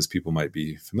them out because people might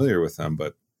be familiar with them.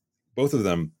 But both of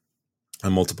them,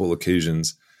 on multiple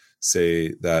occasions,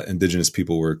 say that indigenous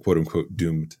people were, quote unquote,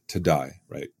 doomed to die,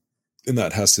 right? And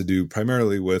that has to do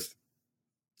primarily with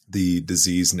the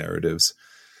disease narratives.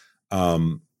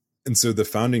 And so the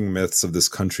founding myths of this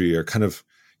country are kind of,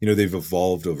 they've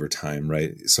evolved over time,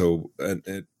 right? So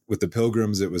with the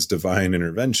Pilgrims, it was divine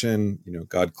intervention.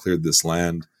 God cleared this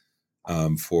land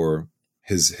for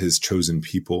his chosen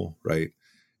people, right?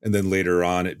 And then later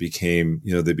on, it became,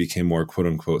 they became more, quote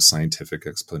unquote, scientific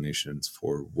explanations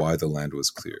for why the land was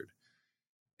cleared.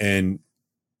 And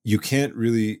you can't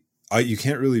really you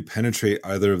can't really penetrate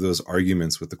either of those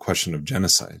arguments with the question of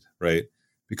genocide, right?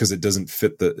 Because it doesn't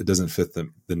fit the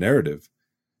narrative.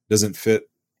 It doesn't fit,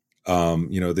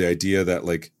 the idea that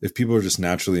like if people are just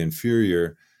naturally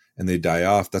inferior and they die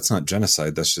off, that's not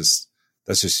genocide. That's just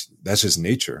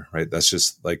nature, right? That's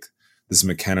just like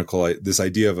this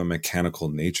idea of a mechanical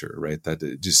nature, right?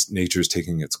 That just nature is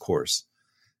taking its course.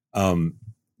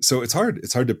 So it's hard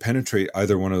to penetrate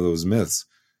either one of those myths.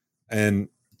 And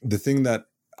the thing that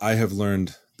I have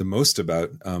learned the most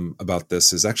about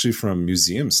this is actually from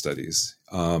museum studies.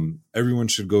 Everyone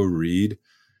should go read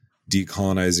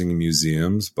Decolonizing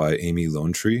Museums by Amy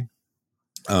Lonetree,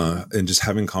 and just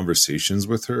having conversations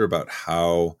with her about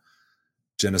how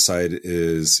genocide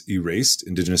is erased,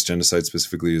 Indigenous genocide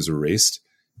specifically is erased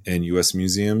in U.S.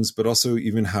 museums, but also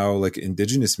even how like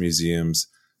Indigenous museums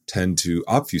tend to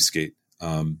obfuscate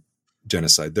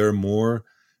genocide. There are more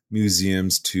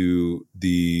museums to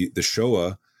the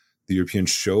Shoah, the European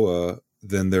Shoah,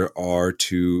 than there are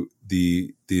to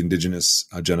the Indigenous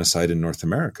genocide in North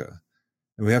America.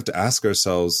 And we have to ask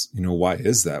ourselves, why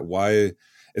is that? Why?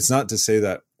 It's not to say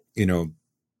that,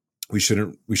 we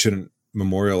shouldn't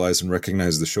memorialize and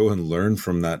recognize the Shoah and learn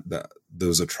from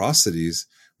those atrocities.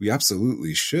 We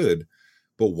absolutely should.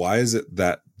 But why is it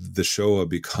that the Shoah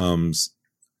becomes,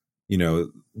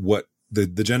 what the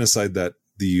genocide that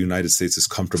the United States is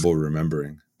comfortable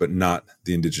remembering, but not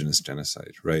the Indigenous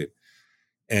genocide, right?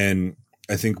 And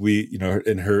I think we,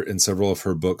 in several of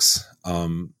her books,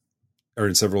 or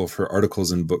in several of her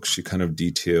articles and books, she kind of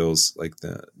details like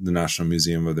the National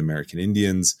Museum of the American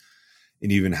Indians,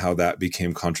 and even how that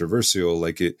became controversial.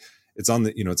 Like it's on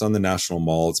the National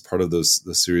Mall. It's part of the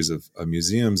series of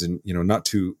museums, and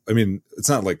it's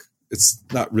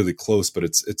not really close, but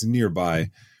it's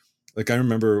nearby. Like I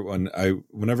remember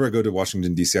whenever I go to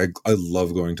Washington D.C., I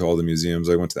love going to all the museums.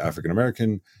 I went to the African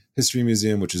American History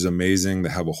Museum, which is amazing. They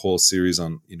have a whole series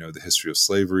on the history of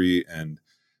slavery and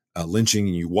lynching,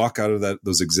 and you walk out of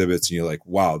those exhibits and you're like,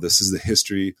 wow, this is the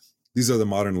history. These are the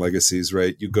modern legacies,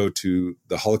 right? You go to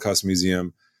the Holocaust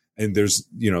Museum and there's,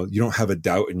 you don't have a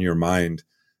doubt in your mind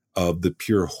of the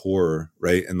pure horror,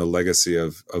 right? And the legacy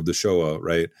of the Shoah,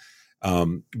 right?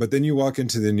 But then you walk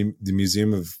into the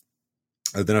museum of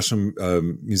the National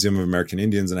Museum of American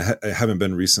Indians, and I haven't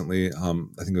been recently.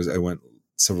 I think I went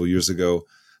several years ago,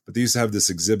 but they used to have this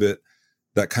exhibit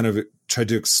that kind of tried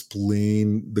to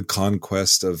explain the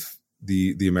conquest of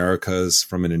the Americas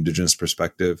from an Indigenous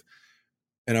perspective.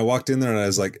 And I walked in there and I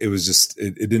was like, it was just,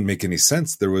 it didn't make any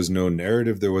sense. There was no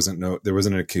narrative. There wasn't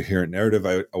a coherent narrative.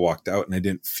 I walked out and I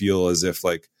didn't feel as if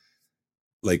like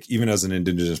even as an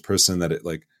Indigenous person that it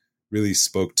like really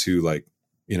spoke to like,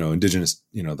 Indigenous,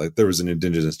 like there was an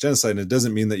Indigenous genocide. And it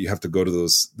doesn't mean that you have to go to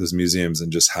those museums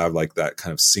and just have like that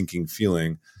kind of sinking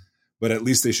feeling, but at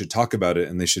least they should talk about it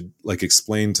and they should like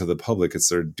explain to the public. It's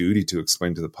their duty to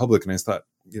explain to the public. And I thought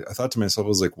to myself, I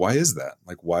was like, why is that?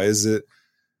 Like, why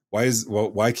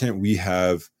can't we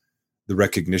have the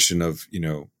recognition of,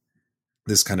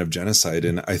 this kind of genocide?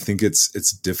 And I think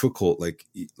it's difficult, like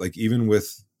even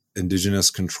with Indigenous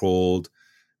controlled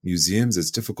museums,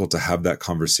 it's difficult to have that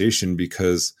conversation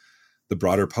because the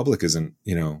broader public isn't,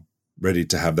 ready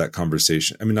to have that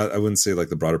conversation. I mean, I wouldn't say like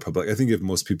the broader public. I think if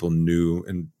most people knew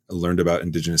and learned about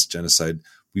Indigenous genocide,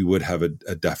 we would have a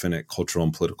definite cultural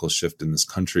and political shift in this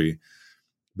country.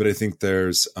 But I think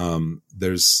there's a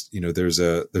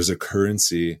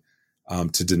currency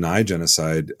to deny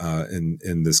genocide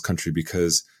in this country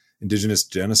because Indigenous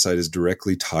genocide is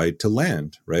directly tied to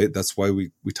land, right? That's why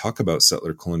we talk about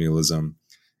settler colonialism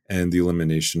and the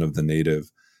elimination of the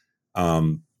native.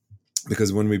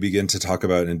 Because when we begin to talk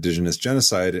about Indigenous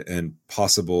genocide and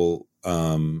possible,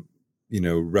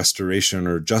 restoration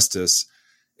or justice,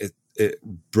 it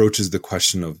broaches the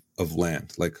question of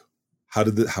land. Like,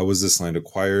 how was this land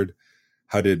acquired?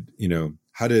 How did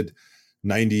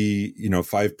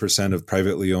 95% of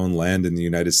privately owned land in the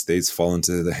United States fall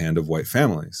into the hand of white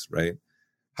families, right?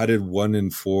 How did 1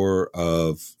 in 4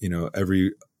 of,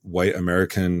 every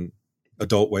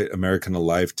adult white American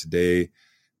alive today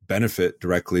benefit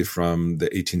directly from the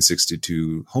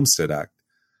 1862 Homestead Act?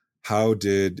 How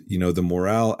did, the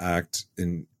Morrill Act,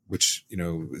 in which,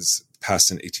 was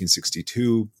passed in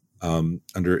 1862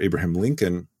 under Abraham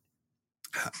Lincoln,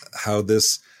 how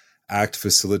this act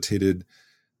facilitated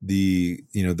the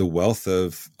wealth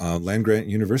of land grant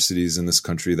universities in this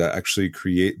country that actually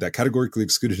that categorically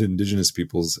excluded Indigenous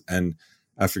peoples and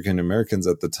African Americans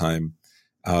at the time.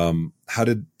 How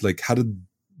did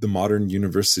the modern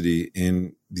university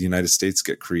in the United States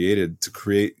get created to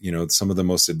create, some of the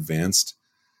most advanced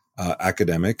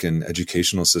academic and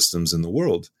educational systems in the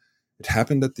world? It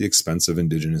happened at the expense of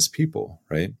Indigenous people,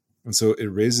 right? And so it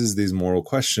raises these moral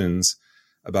questions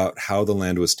about how the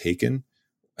land was taken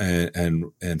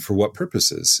and for what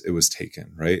purposes it was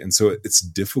taken, right? And so it's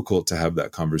difficult to have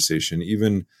that conversation.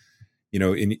 Even,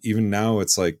 even now,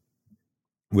 it's like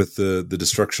with the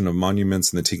destruction of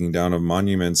monuments and the taking down of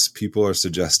monuments, people are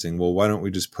suggesting, well, why don't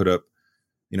we just put up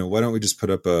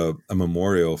a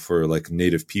memorial for like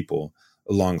Native people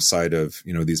alongside of,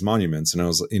 these monuments? And I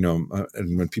was,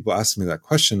 and when people ask me that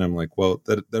question, I'm like, well,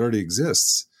 that already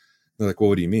exists. They're like, well,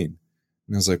 what do you mean?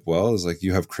 And I was like, well, it's like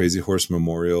you have Crazy Horse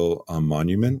Memorial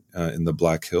Monument in the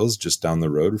Black Hills just down the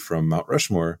road from Mount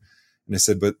Rushmore. And I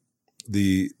said, but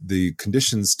the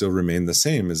conditions still remain the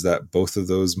same, is that both of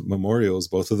those memorials,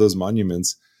 both of those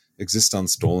monuments exist on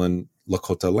stolen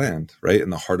Lakota land, right? In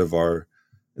the heart of our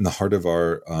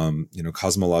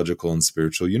cosmological and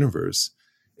spiritual universe.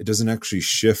 It doesn't actually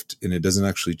shift and it doesn't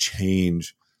actually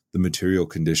change the material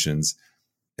conditions.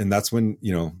 And that's when,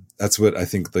 that's what I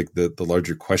think like the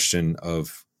larger question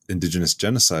of indigenous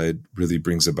genocide really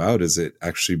brings about, is it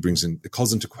actually it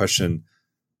calls into question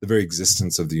the very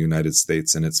existence of the United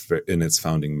States and its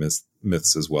founding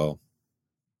myths as well.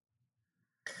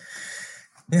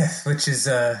 Yeah, which is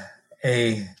a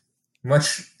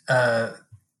much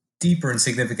deeper and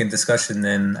significant discussion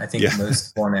than I think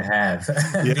most want to have,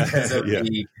 because of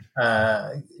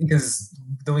because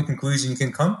the only conclusion you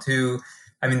can come to,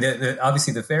 I mean,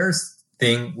 obviously the fairest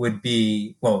thing would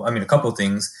be, well, I mean, a couple of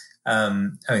things.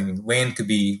 Land could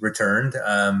be returned,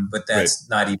 but that's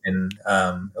not even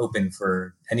open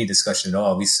for any discussion at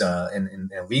all, at least in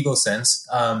a legal sense.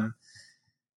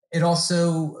 It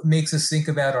also makes us think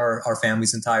about our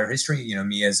family's entire history.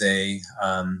 Me as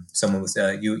someone with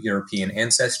European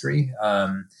ancestry.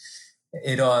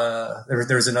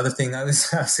 There's another thing I was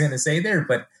going to say there,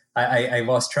 but I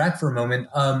lost track for a moment.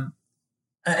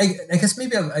 I guess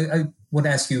maybe I would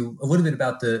ask you a little bit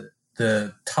about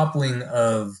the toppling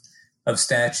of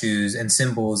statues and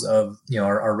symbols of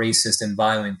our racist and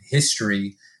violent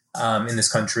history in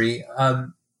this country. I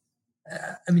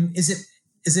mean, is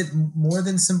it more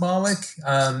than symbolic?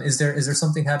 Is there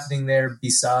something happening there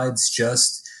besides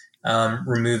just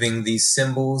removing these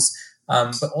symbols?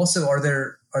 But also, are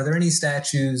there any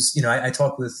statues? I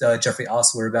talked with Jeffrey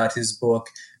Osler about his book,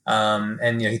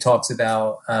 and he talks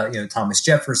about Thomas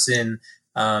Jefferson.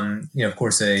 Of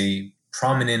course, a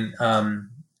prominent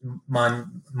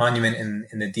monument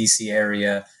in the DC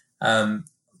area.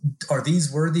 Are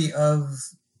these worthy of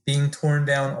being torn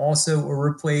down also or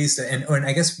replaced? And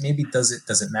I guess maybe does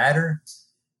it matter?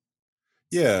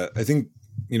 Yeah, I think,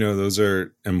 those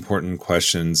are important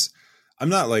questions. I'm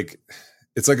not like,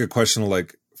 it's like a question of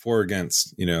like for or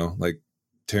against, like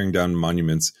tearing down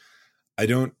monuments.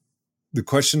 The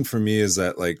question for me is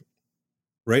that like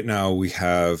right now we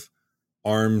have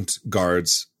armed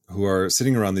guards who are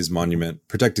sitting around these monuments,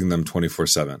 protecting them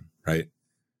 24/7, right?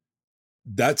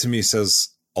 That to me says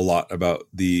a lot about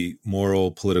the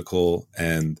moral, political,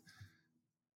 and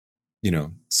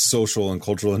social and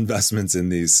cultural investments in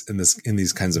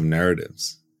these kinds of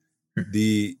narratives.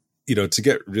 To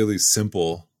get really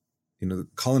simple,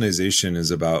 colonization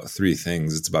is about three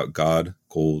things. It's about God,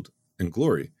 gold, and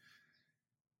glory.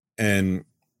 And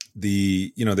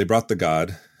they brought the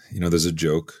God. There's a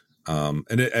joke,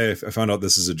 and I found out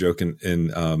this is a joke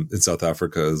in South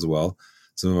Africa as well.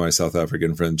 Some of my South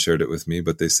African friends shared it with me,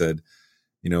 but they said,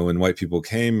 when white people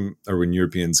came, or when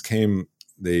Europeans came,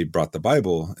 they brought the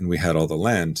Bible and we had all the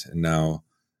land. And now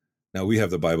we have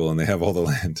the Bible and they have all the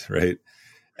land, right?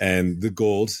 And the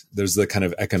gold, there's the kind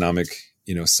of economic,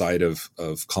 side of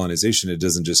colonization. It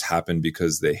doesn't just happen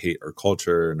because they hate our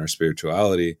culture and our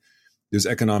spirituality. There's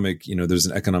there's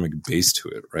an economic base to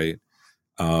it, right?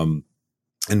 And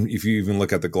if you even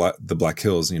look at the Black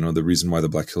Hills, the reason why the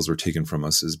Black Hills were taken from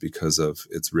us is because of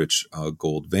its rich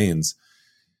gold veins.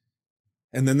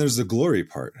 And then there's the glory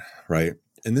part, right?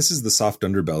 And this is the soft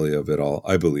underbelly of it all,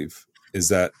 I believe, is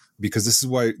that because this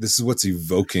is what's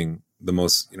evoking the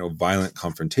most, violent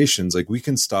confrontations. Like we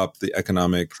can stop the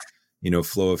economic,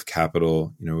 flow of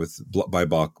capital, by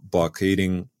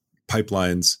blockading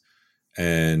pipelines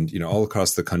and, all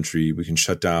across the country. We can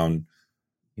shut down,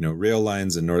 rail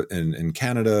lines in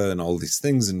Canada and all these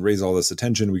things and raise all this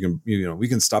attention. We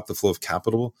can stop the flow of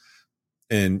capital.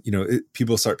 And,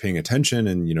 people start paying attention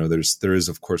and, there is,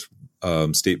 of course,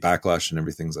 state backlash and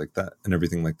everything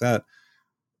like that.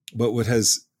 But what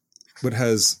has,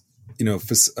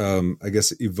 I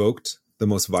guess, evoked the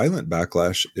most violent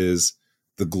backlash is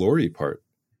the glory part.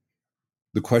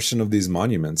 The question of these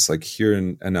monuments, like here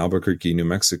in Albuquerque, New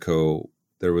Mexico,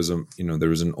 there was an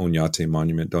Oñate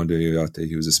monument, Don de Oñate.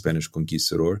 He was a Spanish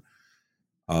conquistador.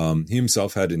 He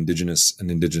himself had an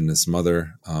indigenous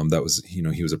mother. That was,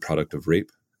 he was a product of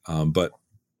rape. But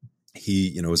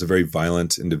he, was a very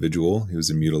violent individual. He was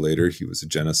a mutilator. He was a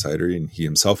genocider, and he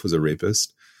himself was a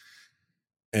rapist.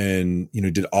 And,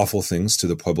 did awful things to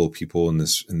the Pueblo people in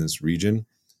this region.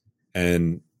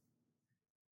 And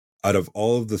out of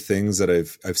all of the things that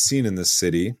I've seen in this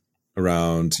city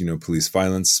around, police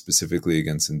violence, specifically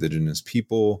against indigenous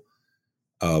people,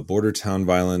 border town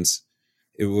violence,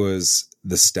 it was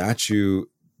the statue,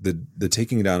 the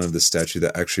taking down of the statue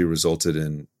that actually resulted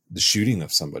in the shooting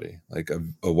of somebody, like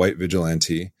a white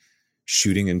vigilante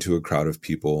shooting into a crowd of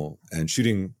people and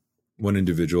shooting one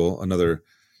individual, another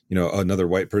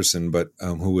white person, but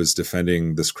who was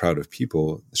defending this crowd of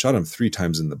people, shot him 3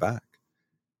 times in the back.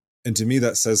 And to me,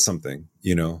 that says something,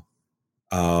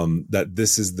 that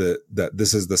this is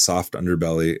the soft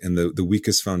underbelly and the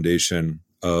weakest foundation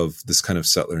of this kind of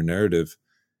settler narrative.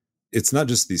 It's not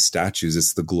just these statues,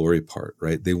 it's the glory part,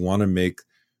 right? They want to make,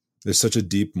 there's such a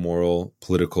deep moral,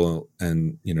 political,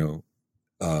 and,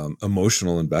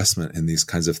 emotional investment in these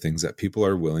kinds of things that people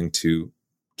are willing to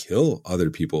kill other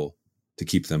people to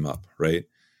keep them up, right?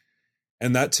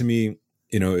 And that to me,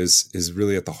 is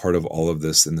really at the heart of all of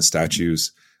this in the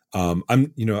statues. I'm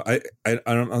not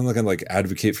going to like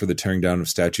advocate for the tearing down of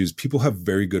statues. People have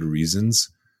very good reasons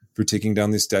for taking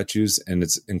down these statues, and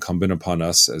it's incumbent upon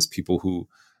us as people who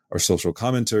are social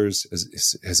commenters,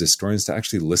 as historians, to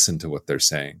actually listen to what they're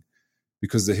saying,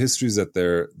 because the histories that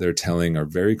they're telling are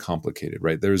very complicated,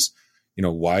 right? There's,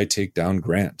 why take down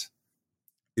Grant?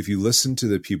 If you listen to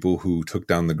the people who took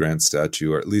down the Grant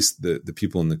statue, or at least the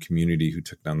people in the community who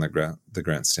took down the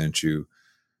Grant statue,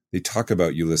 they talk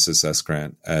about Ulysses S.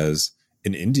 Grant as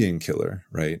an Indian killer,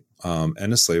 right?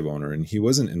 And a slave owner, and he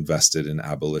wasn't invested in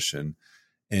abolition.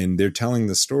 And they're telling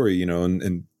the story,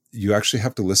 and you actually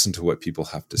have to listen to what people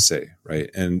have to say, right?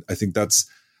 And I think that's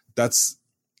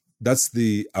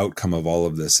the outcome of all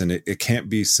of this. And it can't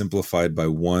be simplified by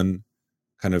one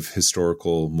kind of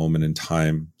historical moment in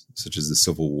time, such as the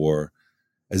Civil War,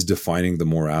 as defining the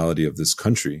morality of this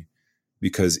country.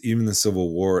 Because even the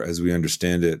Civil War, as we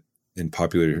understand it in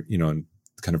popular, in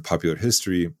kind of popular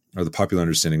history, or the popular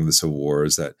understanding of the Civil War,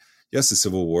 is that, yes, the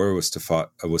Civil War was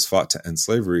fought to end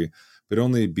slavery, but it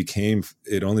only became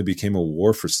a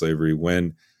war for slavery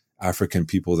when African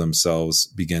people themselves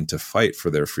began to fight for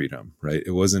their freedom, right?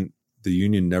 It wasn't, the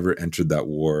Union never entered that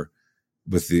war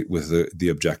with the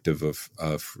objective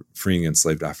of freeing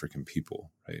enslaved African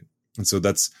people, right? And so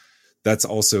that's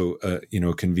also a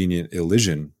convenient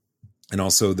elision. And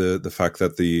also the fact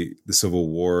that the Civil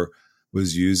War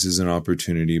was used as an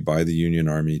opportunity by the Union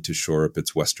Army to shore up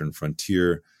its western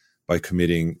frontier by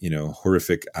committing,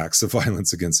 horrific acts of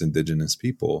violence against indigenous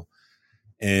people.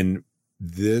 And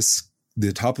the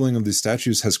toppling of these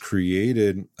statues has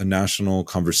created a national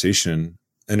conversation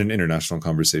and an international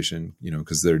conversation,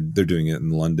 because they're doing it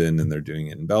in London and they're doing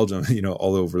it in Belgium,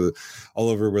 all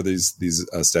over where these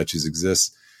statues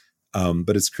exist.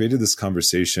 But it's created this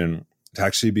conversation to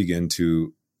actually begin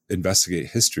to investigate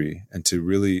history and to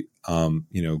really,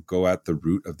 go at the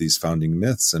root of these founding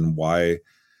myths and why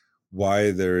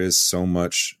there is so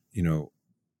much,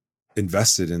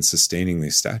 invested in sustaining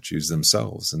these statues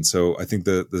themselves. And so I think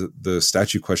the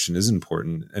statue question is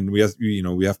important, and we have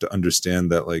to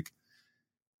understand that, like,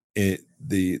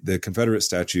 the Confederate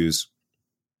statues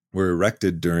were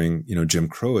erected during, Jim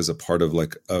Crow as a part of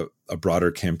like a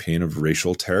broader campaign of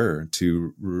racial terror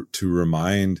to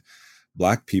remind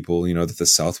Black people, that the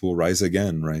South will rise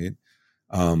again, right?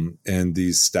 And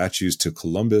these statues to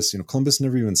Columbus, Columbus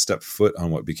never even stepped foot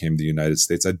on what became the United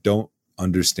States. I don't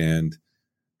understand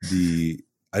the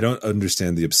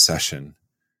obsession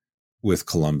with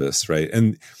Columbus, right?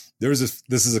 And this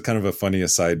is a kind of a funny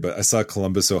aside, but I saw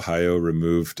Columbus, Ohio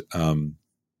removed,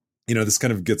 this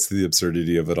kind of gets to the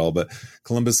absurdity of it all, but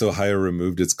Columbus, Ohio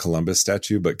removed its Columbus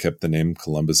statue, but kept the name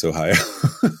Columbus, Ohio,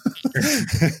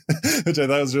 which I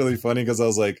thought was really funny, because I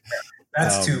was like,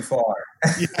 that's too far.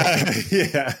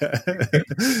 yeah.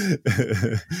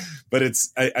 But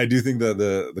I do think that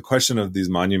the question of these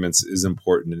monuments is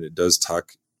important, and it does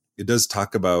talk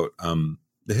about,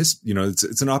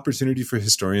 it's an opportunity for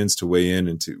historians to weigh in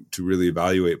and to really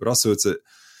evaluate, but also it's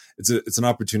an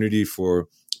opportunity for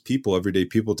people, everyday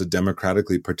people, to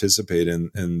democratically participate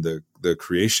in the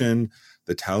creation,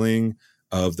 the telling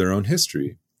of their own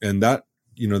history. And that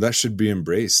should be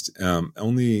embraced.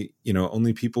 Only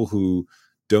people who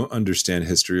don't understand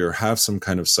history or have some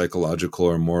kind of psychological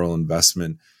or moral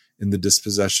investment in the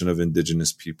dispossession of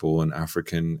indigenous people and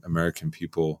African American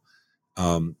people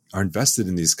are invested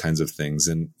in these kinds of things.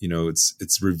 And,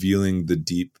 it's revealing the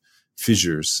deep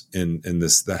fissures in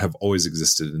this that have always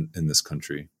existed in this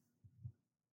country.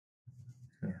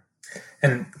 Yeah.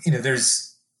 And, you know,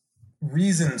 there's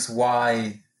reasons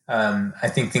why I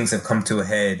think things have come to a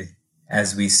head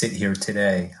as we sit here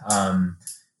today.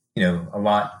 You know, a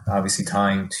lot obviously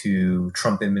tying to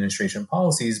Trump administration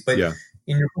policies, but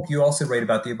in your book, you also write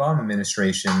about the Obama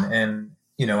administration. And,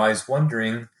 you know, I was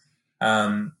wondering,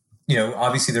 you know,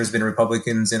 obviously there's been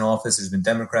Republicans in office, there's been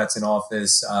Democrats in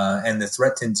office, and the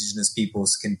threat to indigenous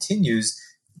peoples continues.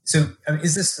 So I mean,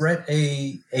 is this threat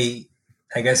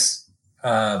I guess,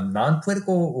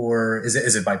 non-political, or is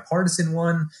it bipartisan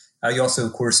one? You also,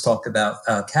 of course, talked about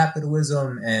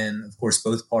capitalism, and of course,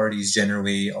 both parties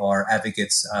generally are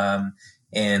advocates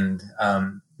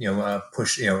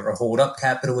push or hold up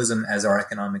capitalism as our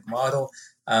economic model.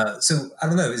 So I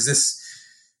don't know. Is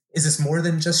this more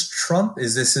than just Trump?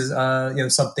 Is this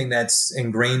something that's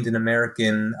ingrained in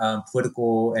American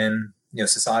political and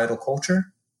societal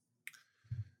culture?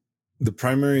 The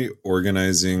primary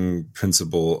organizing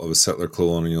principle of a settler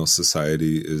colonial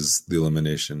society is the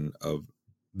elimination of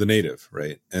the native,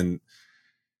 right? And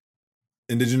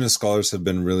indigenous scholars have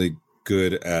been really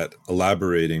good at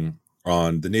elaborating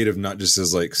on the native, not just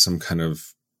as like some kind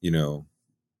of,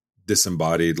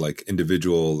 disembodied like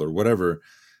individual or whatever.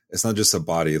 It's not just a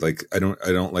body. Like I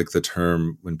don't like the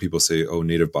term when people say, oh,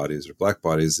 native bodies or black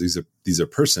bodies. These are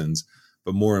persons,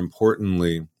 but more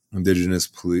importantly, indigenous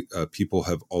people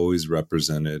have always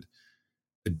represented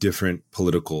a different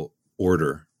political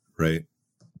order, right?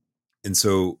 And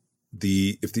so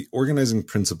if the organizing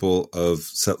principle of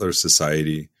settler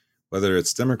society, whether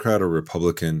it's Democrat or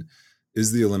Republican,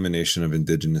 is the elimination of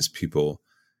indigenous people,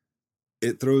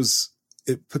 it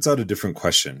puts out a different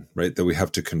question, right, that we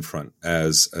have to confront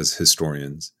as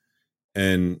historians.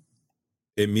 And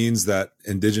it means that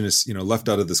indigenous, left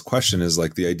out of this question is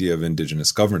like the idea of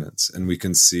indigenous governance. And we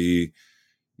can see,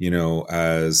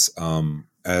 as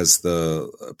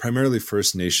the primarily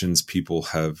First Nations people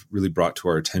have really brought to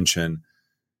our attention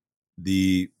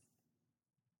the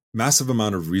massive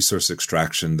amount of resource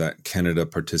extraction that Canada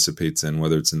participates in,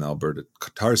 whether it's in the Alberta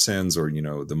tar sands or,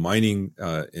 the mining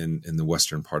in the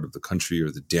western part of the country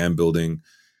or the dam building.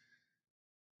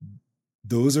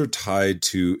 Those are tied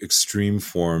to extreme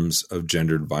forms of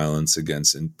gendered violence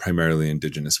against primarily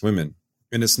Indigenous women.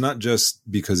 And it's not just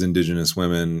because Indigenous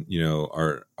women,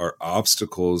 are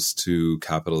obstacles to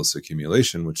capitalist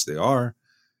accumulation, which they are,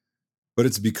 but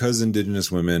it's because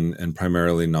Indigenous women and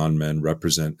primarily non-men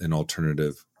represent an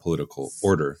alternative political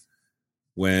order.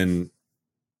 When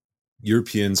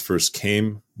Europeans first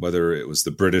came, whether it was the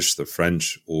British, the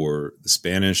French, or the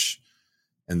Spanish,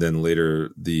 and then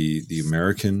later the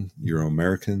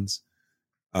Euro-Americans,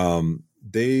 when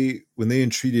they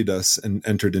entreated us and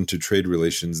entered into trade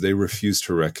relations, they refused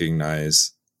to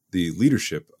recognize the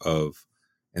leadership of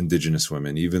Indigenous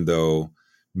women, even though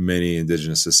many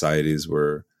Indigenous societies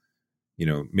were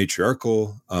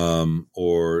matriarchal,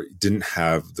 or didn't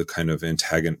have the kind of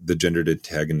the gendered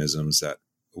antagonisms that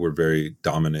were very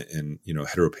dominant in,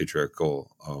 heteropatriarchal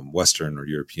Western or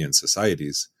European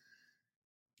societies.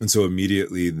 And so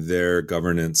immediately their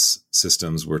governance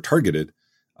systems were targeted,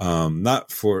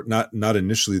 not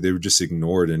initially, they were just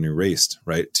ignored and erased,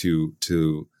 right?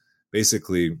 To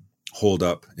basically hold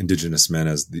up Indigenous men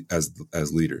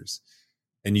as leaders.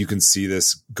 And you can see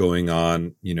this going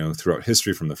on, throughout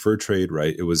history from the fur trade,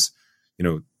 right? It was,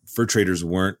 fur traders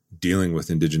weren't dealing with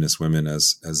Indigenous women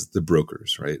as the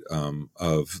brokers, right?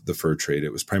 Of the fur trade.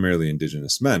 It was primarily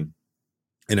Indigenous men.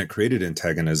 And it created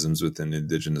antagonisms within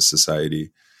Indigenous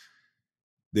society.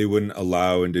 They wouldn't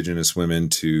allow Indigenous women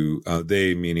to,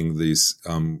 they meaning these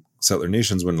settler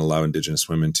nations wouldn't allow Indigenous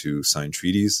women to sign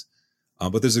treaties.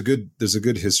 But there's a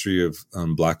good history of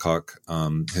Black Hawk.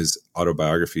 His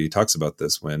autobiography talks about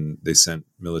this when they sent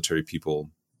military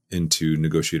people in to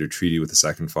negotiate a treaty with the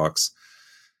Sac and Fox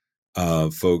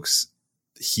folks.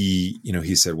 He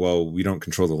said, well, we don't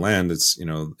control the land. It's,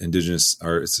 Indigenous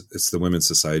it's the women's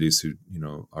societies who,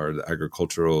 are the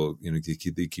agricultural,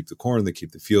 they keep the corn, they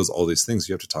keep the fields, all these things.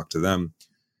 You have to talk to them.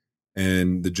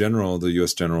 And the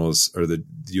U.S. generals or the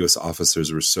U.S.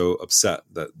 officers were so upset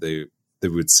that they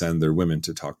would send their women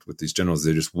to talk with these generals.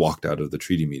 They just walked out of the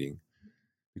treaty meeting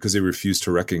because they refused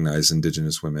to recognize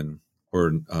Indigenous women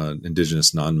or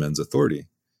Indigenous non-men's authority.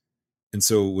 And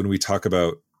so when we talk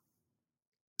about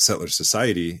settler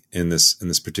society in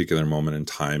this particular moment in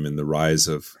time and the rise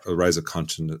of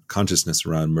consciousness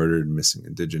around murdered and missing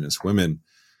Indigenous women,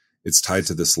 it's tied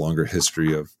to this longer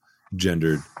history of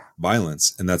gendered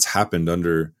violence. And that's happened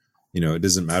under, it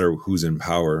doesn't matter who's in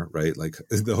power, right? Like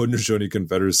the Haudenosaunee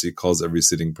Confederacy calls every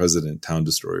sitting president town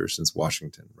destroyer since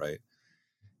Washington, right?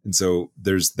 And so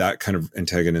there's that kind of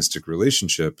antagonistic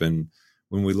relationship. And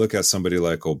when we look at somebody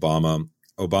like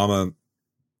Obama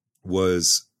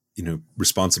was,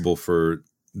 responsible for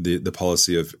the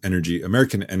policy of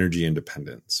American energy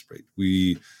independence, right?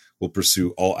 We will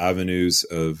pursue all avenues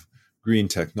of green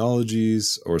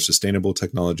technologies or sustainable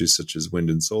technologies such as wind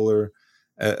and solar,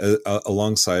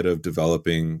 alongside of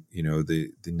developing,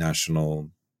 the national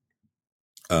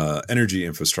energy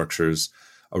infrastructures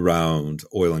around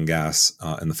oil and gas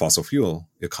and the fossil fuel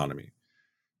economy.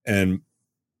 And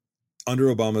under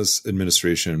Obama's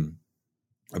administration,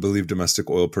 I believe domestic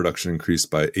oil production increased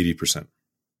by 80%,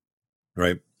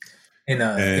 right?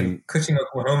 In Cushing,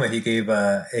 Oklahoma, he gave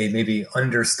a maybe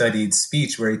understudied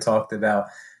speech where he talked about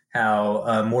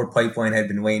how more pipeline had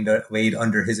been laid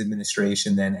under his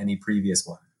administration than any previous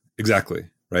one. Exactly,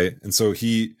 right? And so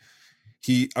he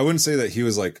I wouldn't say that he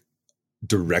was like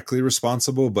directly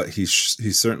responsible, but he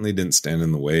certainly didn't stand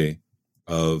in the way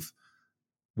of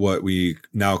what we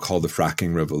now call the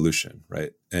fracking revolution,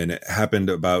 right? And it happened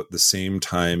about the same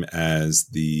time as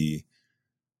the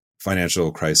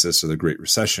financial crisis or the Great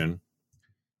Recession.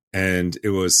 And it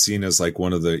was seen as like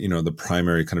one of the, the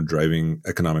primary kind of driving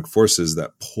economic forces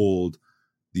that pulled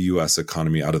the U.S.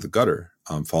 economy out of the gutter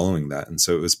following that. And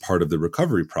so it was part of the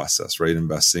recovery process, right?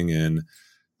 Investing in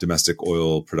domestic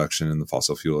oil production in the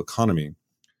fossil fuel economy.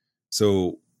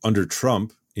 So under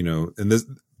Trump,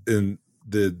 in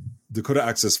the Dakota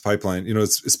Access Pipeline,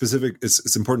 it's specific.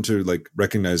 It's important to like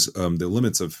recognize the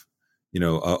limits of,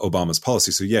 Obama's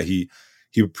policy. So yeah, he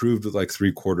approved like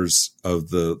 3/4 of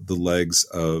the legs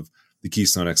of the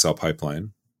Keystone XL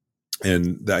pipeline,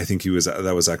 and I think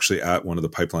that was actually at one of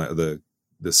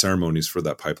the ceremonies for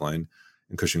that pipeline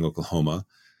in Cushing, Oklahoma.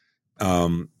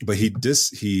 But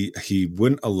he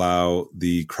wouldn't allow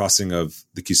the crossing of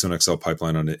the Keystone XL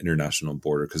pipeline on an international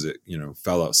border because it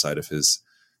fell outside of his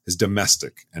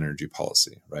domestic energy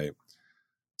policy, right?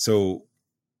 So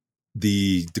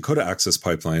the Dakota Access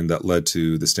Pipeline that led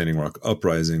to the Standing Rock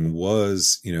Uprising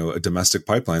was, a domestic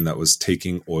pipeline that was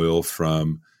taking oil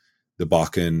from the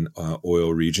Bakken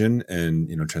oil region and,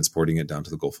 transporting it down to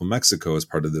the Gulf of Mexico as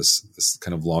part of this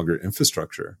kind of longer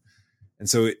infrastructure. And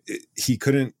so he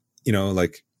couldn't,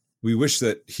 we wish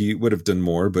that he would have done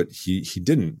more, but he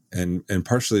didn't. And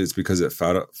partially it's because it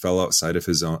fell outside of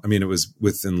his own. I mean, it was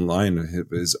within line of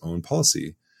his own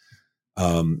policy,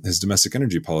 his domestic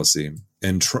energy policy.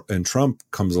 And Trump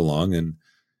comes along and,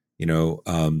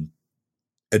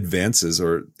 advances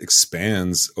or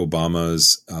expands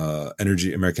Obama's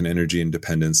American energy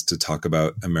independence to talk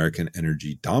about American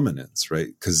energy dominance, right?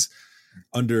 Because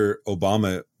under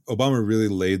Obama really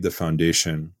laid the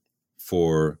foundation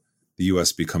for the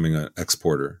U.S. becoming an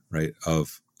exporter, right,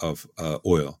 of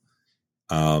oil.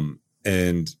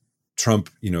 And Trump,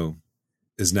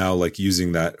 is now like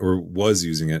using that, or was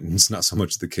using it, and it's not so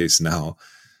much the case now,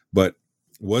 but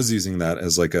was using that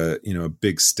as like a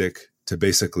big stick to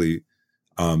basically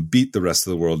beat the rest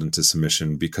of the world into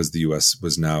submission, because the U.S.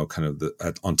 was now kind of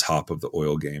on top of the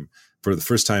oil game for the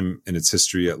first time in its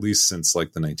history, at least since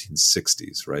like the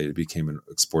 1960s, right? It became an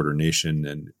exporter nation,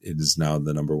 and it is now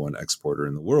the number one exporter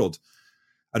in the world.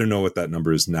 I don't know what that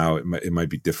number is now. It might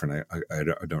be different. I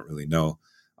don't really know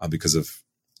because of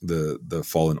the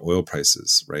fall in oil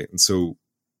prices, right? And so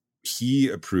he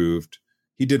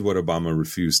did what Obama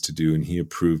refused to do, and he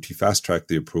fast-tracked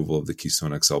the approval of the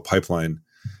Keystone XL pipeline,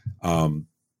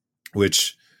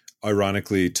 which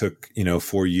ironically took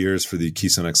 4 years for the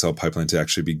Keystone XL pipeline to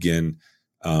actually begin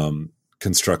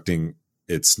constructing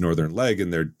its northern leg,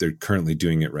 and they're currently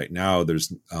doing it right now.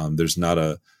 There's not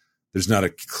a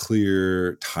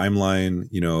clear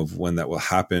timeline, of when that will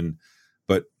happen,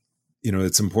 but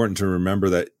it's important to remember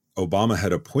that Obama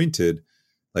had appointed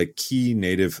like key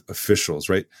Native officials,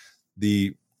 right?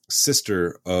 The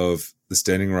sister of the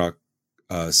Standing Rock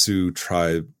Sioux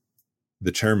tribe,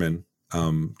 the chairman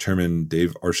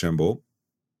Dave Archambault,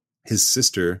 his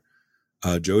sister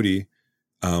Jody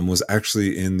was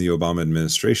actually in the Obama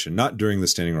administration, not during the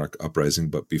Standing Rock Uprising,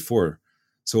 but before.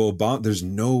 So there's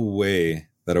no way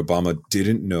that Obama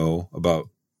didn't know about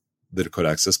the Dakota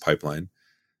Access Pipeline,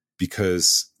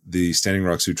 because the Standing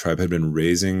Rock Sioux tribe had been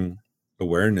raising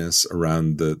awareness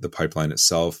around the pipeline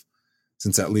itself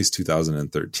since at least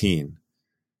 2013.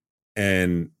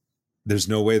 And there's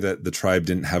no way that the tribe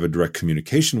didn't have a direct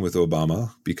communication with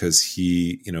Obama, because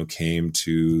he, came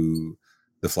to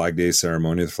the Flag Day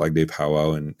ceremony, the Flag Day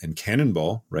powwow in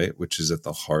Cannonball, right, which is at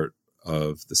the heart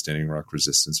of the Standing Rock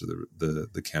Resistance, or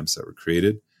the camps that were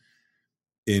created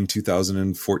in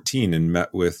 2014, and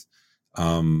met with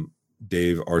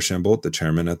Dave Archambault, the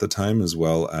chairman at the time, as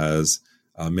well as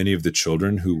Many of the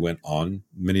children who went on,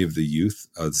 many of the youth,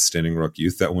 the Standing Rock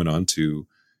youth that went on to,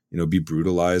 be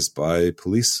brutalized by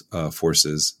police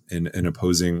forces in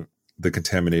opposing the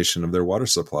contamination of their water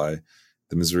supply,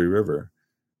 the Missouri River.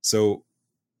 So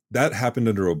that happened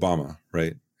under Obama,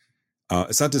 right?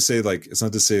 It's not to say I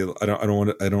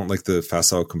don't like the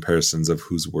facile comparisons of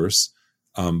who's worse,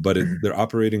 but they're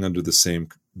operating under the same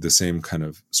kind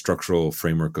of structural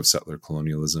framework of settler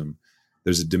colonialism.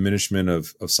 There's a diminishment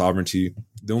of sovereignty.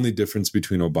 The only difference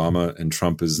between Obama and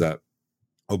Trump is that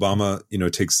Obama,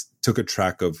 took a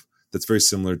track of that's very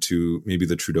similar to maybe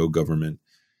the Trudeau government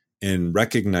in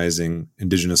recognizing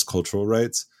indigenous cultural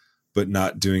rights, but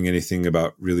not doing anything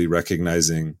about really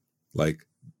recognizing like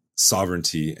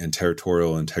sovereignty and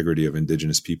territorial integrity of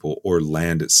indigenous people or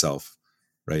land itself,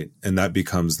 right? And that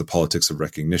becomes the politics of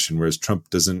recognition, whereas Trump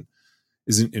isn't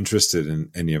interested in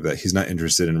any of that. He's not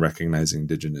interested in recognizing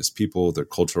indigenous people, their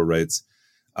cultural rights.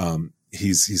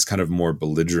 He's kind of more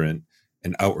belligerent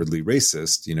and outwardly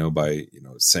racist, by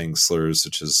saying slurs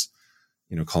such as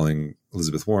calling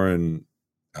Elizabeth Warren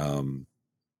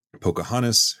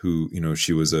Pocahontas, who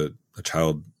she was a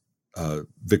child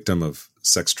victim of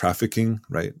sex trafficking,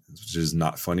 right? Which is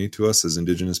not funny to us as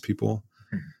indigenous people.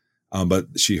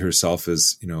 But she herself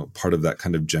is, part of that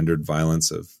kind of gendered violence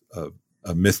of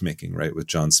myth making, right? With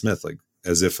John Smith, like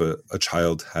as if a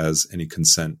child has any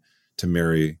consent to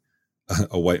marry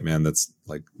a white man that's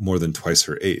like more than twice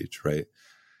her age, right?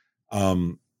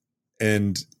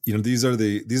 And these are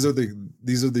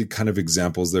the kind of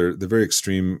examples. They're very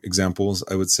extreme examples,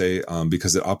 I would say,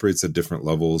 because it operates at different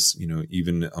levels,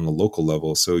 even on a local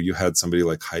level. So you had somebody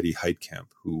like Heidi Heitkamp,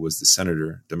 who was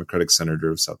the Democratic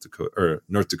senator of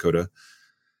North Dakota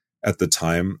at the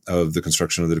time of the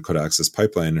construction of the Dakota Access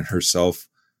Pipeline, and herself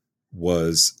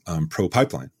was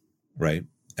pro-pipeline, right?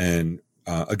 And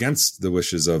against the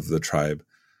wishes of the tribe.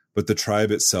 But the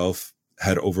tribe itself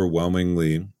had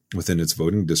overwhelmingly, within its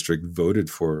voting district, voted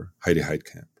for Heidi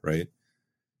Heitkamp, right?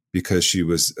 Because she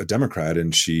was a Democrat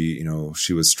and she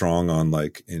was strong on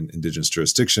like in indigenous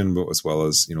jurisdiction, but as well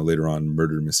as, later on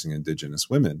murdered missing indigenous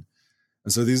women.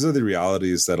 And so these are the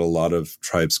realities that a lot of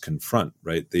tribes confront,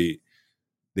 right? They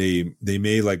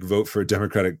may like vote for a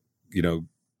Democratic,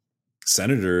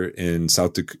 senator in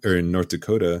North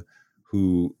Dakota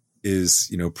who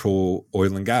is, pro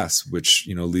oil and gas, which,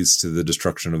 leads to the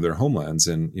destruction of their homelands.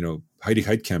 And, Heidi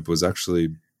Heitkamp was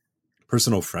actually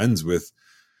personal friends with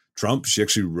Trump. She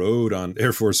actually flew on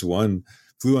Air Force One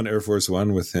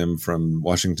with him from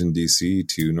Washington, D.C.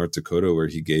 to North Dakota, where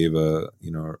he gave a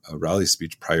rally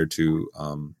speech prior to,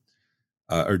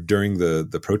 or during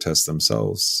the protests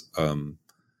themselves.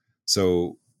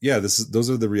 So yeah, those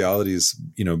are the realities,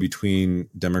 between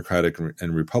Democratic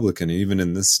and Republican, and even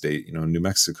in this state, New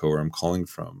Mexico, where I'm calling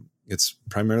from. It's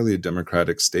primarily a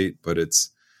Democratic state, but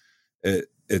its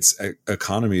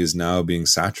economy is now being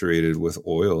saturated with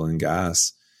oil and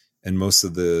gas, and most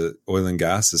of the oil and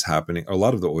gas is happening. A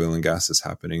lot of the oil and gas is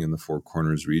happening in the Four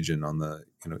Corners region on the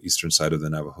eastern side of the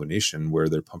Navajo Nation, where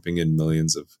they're pumping in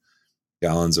millions of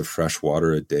gallons of fresh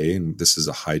water a day, and this is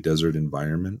a high desert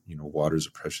environment. Water is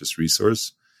a precious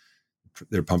resource.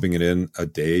 They're pumping it in a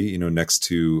day, next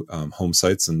to home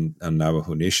sites in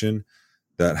Navajo Nation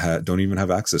that don't even have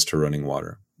access to running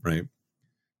water, right?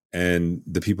 And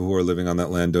the people who are living on that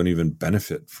land don't even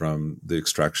benefit from the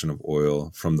extraction of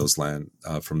oil from those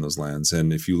lands.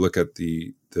 And if you look at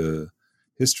the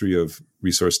history of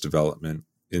resource development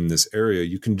in this area,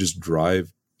 you can just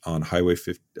drive on Highway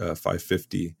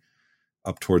 550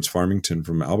 up towards Farmington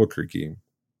from Albuquerque,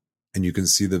 and you can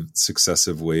see the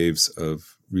successive waves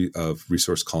of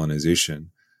resource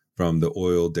colonization, from the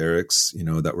oil derricks,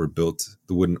 that were built,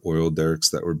 the wooden oil derricks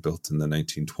that were built in the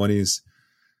 1920s,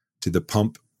 to the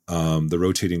pump, the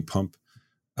rotating pump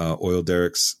oil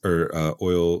derricks or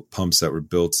oil pumps that were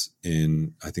built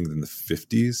in the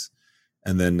 50s.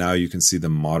 And then now you can see the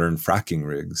modern fracking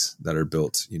rigs that are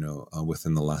built,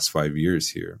 within the last 5 years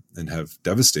here, and have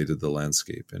devastated the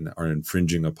landscape and are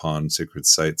infringing upon sacred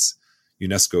sites,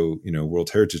 UNESCO,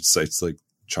 World Heritage sites like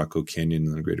Chaco Canyon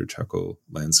and the Greater Chaco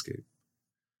landscape.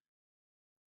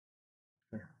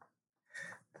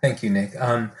 Thank you, Nick.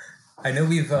 I know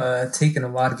we've taken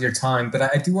a lot of your time, but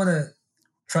I do want to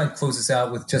try and close this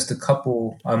out with just a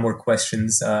couple more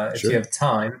questions, if you have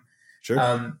time.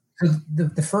 Sure. So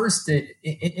the first,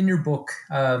 in your book,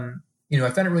 I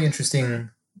found it really interesting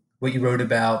what you wrote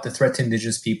about the threat to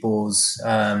indigenous peoples,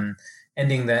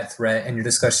 ending that threat, and your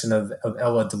discussion of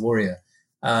Ella Deloria.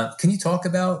 Can you talk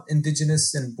about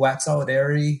indigenous and Black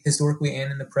solidarity historically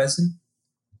and in the present?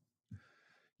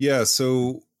 Yeah,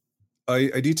 so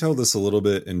I detailed this a little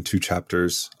bit in 2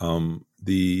 chapters.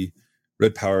 The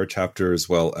Red Power chapter as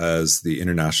well as the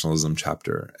internationalism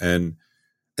chapter. And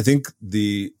I think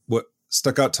what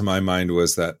stuck out to my mind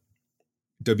was that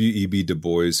W.E.B. Du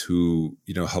Bois, who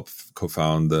helped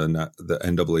co-found the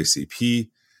NAACP,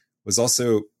 was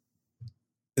also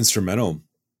instrumental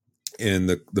in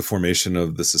the formation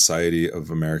of the Society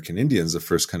of American Indians, the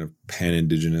first kind of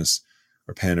pan-Indigenous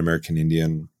or pan-American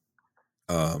Indian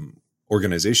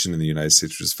organization in the United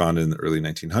States, which was founded in the early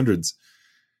 1900s.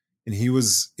 And he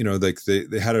was,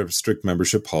 they had a strict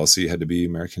membership policy. You had to be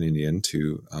American Indian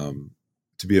to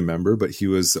be a member, but he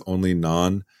was the only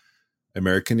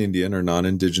non-American Indian or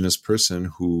non-Indigenous person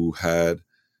who had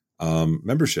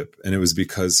membership. And it was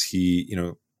because he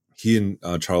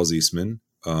and Charles Eastman,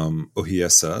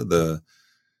 Ohiesa,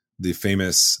 the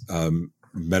famous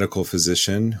medical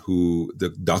physician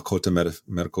the Dakota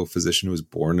medical physician who was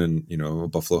born in, a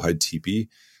buffalo hide teepee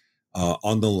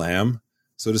on the lam,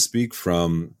 so to speak,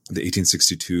 from the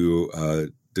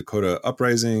 1862 Dakota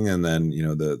uprising, and then,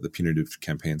 the punitive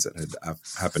campaigns that had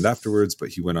happened afterwards. But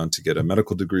he went on to get a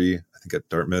medical degree, I think at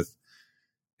Dartmouth,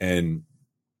 and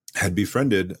had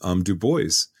befriended Du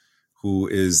Bois, who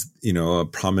is, a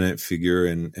prominent figure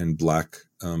in Black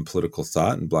political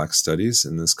thought and Black studies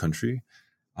in this country,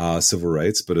 civil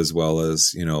rights, but as well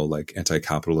as,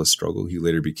 anti-capitalist struggle. He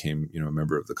later became, a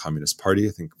member of the Communist Party,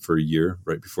 I think for a year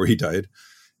right before he died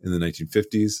in the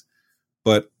 1950s.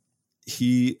 But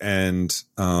he and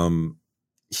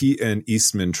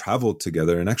Eastman traveled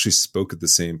together and actually spoke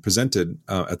presented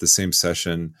at the same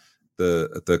session,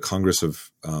 at the Congress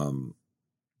of,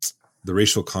 the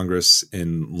Racial Congress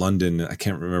in London. I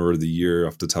can't remember the year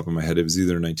off the top of my head. It was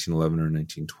either 1911 or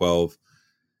 1912,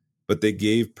 but they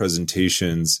gave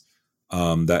presentations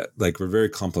that were very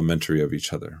complimentary of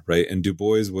each other, right? And Du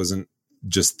Bois wasn't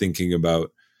just thinking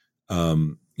about,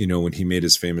 when he made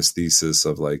his famous thesis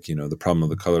of the problem of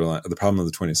the color line, the problem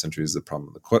of the 20th century is the problem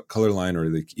of the color line,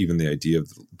 or even the idea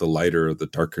of the lighter or the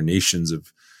darker nations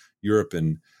of Europe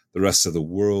and the rest of the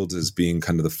world as being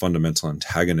kind of the fundamental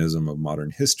antagonism of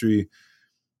modern history.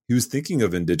 He was thinking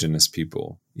of Indigenous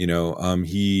people. He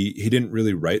didn't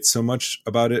really write so much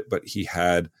about it, but he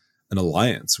had an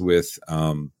alliance with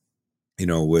Zine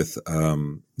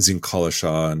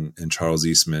Collishaw and Charles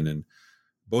Eastman, and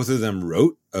both of them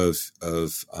wrote of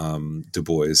Du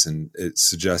Bois, and it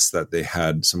suggests that they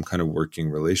had some kind of working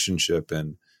relationship.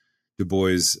 And Du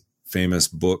Bois' famous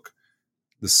book,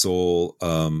 The Soul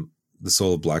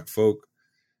of Black Folk,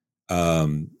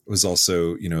 was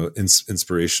also,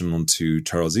 inspirational to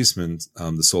Charles Eastman's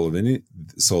The Soul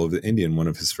of the Indian, one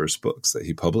of his first books that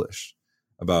he published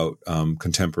about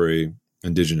contemporary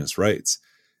Indigenous rights.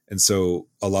 And so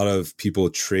a lot of people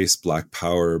trace Black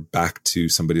Power back to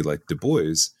somebody like Du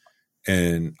Bois.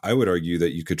 And I would argue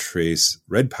that you could trace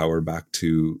Red Power back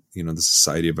to, the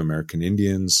Society of American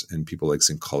Indians and people like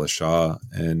Zine Collishaw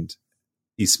and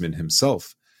Eastman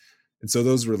himself. And so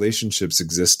those relationships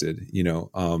existed.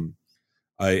 The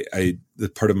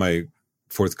part of my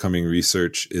forthcoming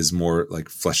research is more like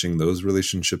fleshing those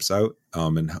relationships out,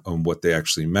 and what they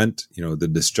actually meant, the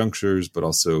disjunctures, but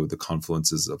also the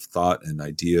confluences of thought and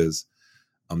ideas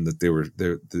that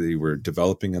they were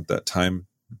developing at that time.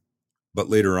 But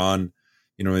later on,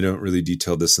 I don't really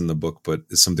detail this in the book, but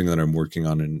it's something that I'm working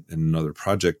on in another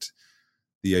project.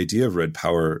 The idea of Red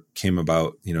Power came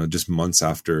about, just months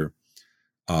after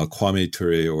Kwame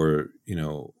Ture, or,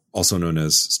 also known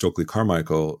as Stokely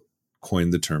Carmichael,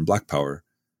 coined the term Black Power.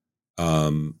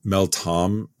 Mel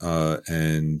Tom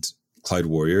and Clyde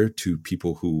Warrior, two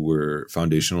people who were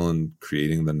foundational in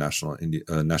creating the National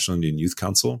Indian Youth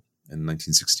Council in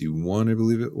 1961, I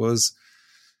believe it was,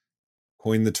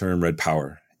 coined the term Red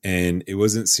Power. And it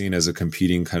wasn't seen as a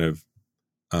competing kind of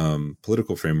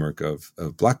political framework of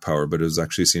Black Power, but it was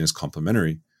actually seen as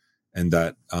complementary, and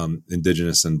that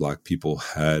Indigenous and Black people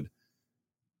had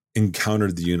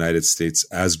encountered the United States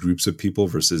as groups of people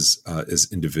versus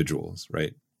as individuals,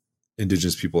 right?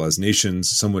 Indigenous people as nations.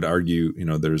 Some would argue,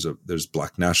 there's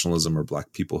Black nationalism or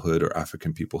Black peoplehood or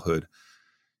African peoplehood.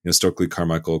 Stokely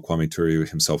Carmichael, Kwame Ture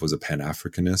himself was a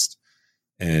Pan-Africanist,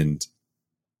 and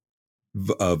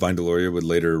Vine Deloria would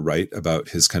later write about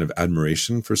his kind of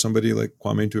admiration for somebody like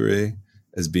Kwame Ture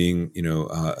as being,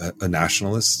 a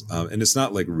nationalist. And it's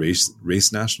not like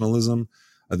race nationalism.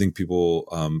 I think people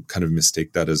kind of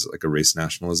mistake that as like a race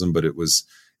nationalism, but it was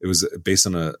based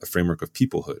on a framework of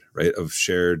peoplehood, right? Of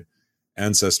shared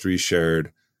ancestry,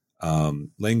 shared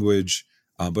language,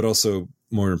 but also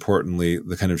more importantly,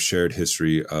 the kind of shared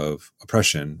history of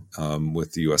oppression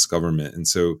with the U.S. government. And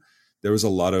so there was a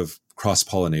lot of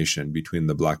cross-pollination between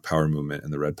the Black Power movement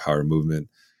and the Red Power movement.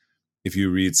 if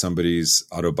you read somebody's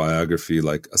autobiography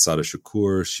like Asada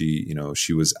Shakur,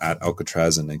 she was at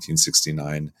Alcatraz in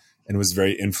 1969 and was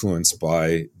very influenced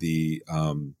by the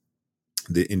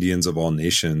Indians of all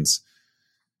nations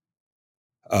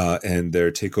and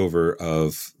their takeover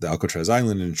of the Alcatraz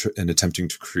Island and attempting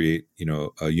to create,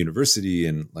 a university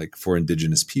and like for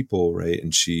indigenous people, right?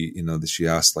 And she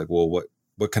asked like, well,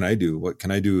 what can I do? What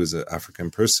can I do as an African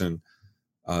person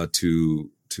to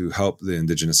help the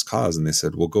indigenous cause? And they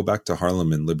said, well, go back to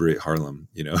Harlem and liberate Harlem.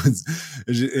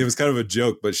 It was kind of a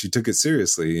joke, but she took it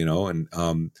seriously,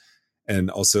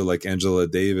 and also like Angela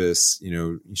Davis,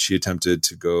 she attempted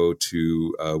to go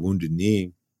to Wounded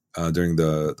Knee during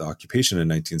the occupation in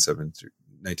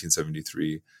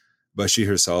 1973. But she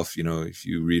herself, if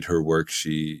you read her work,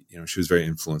 she was very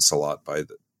influenced a lot by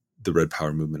the Red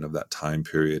Power movement of that time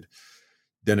period.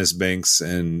 Dennis Banks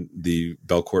and the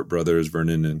Belcourt brothers,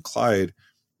 Vernon and Clyde,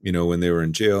 when they were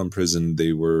in jail and prison,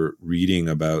 they were reading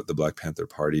about the Black Panther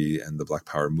Party and the Black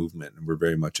Power movement and were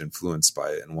very much influenced by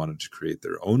it and wanted to create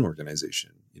their own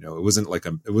organization. It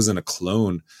wasn't a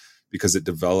clone because it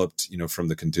developed, from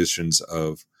the conditions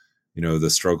of, the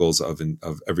struggles of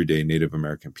everyday Native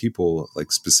American people,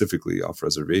 like specifically off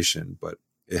reservation, but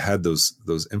it had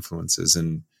those influences.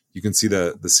 And you can see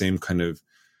that the same kind of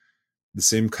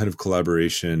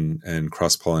collaboration and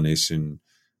cross-pollination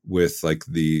with like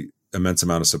the immense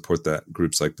amount of support that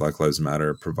groups like Black Lives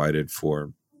Matter provided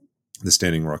for the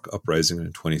Standing Rock Uprising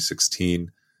in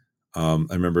 2016. I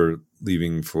remember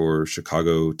leaving for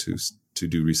Chicago to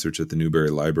do research at the Newberry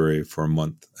Library for a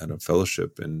month at a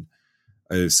fellowship. And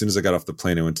as soon as I got off the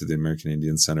plane, I went to the American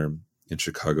Indian Center in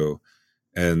Chicago.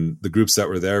 And the groups that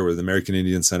were there were the American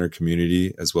Indian Center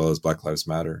community, as well as Black Lives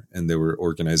Matter. And they were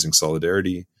organizing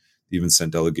solidarity. They even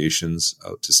sent delegations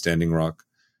out to Standing Rock.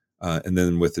 And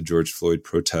then with the George Floyd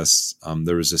protests,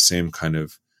 there was the same kind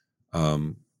of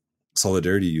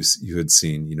solidarity you had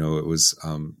seen. It was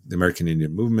the American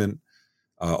Indian movement,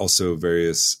 also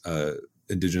various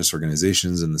indigenous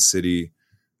organizations in the city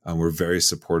were very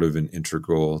supportive and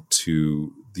integral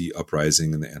to the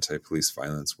uprising and the anti-police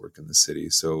violence work in the city.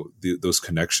 So those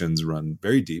connections run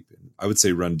very deep. And I would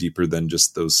say run deeper than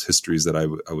just those histories that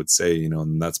I would say,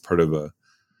 and that's part of a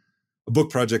book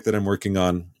project that I'm working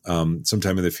on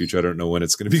sometime in the future. I don't know when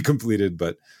it's going to be completed,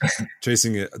 but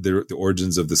tracing the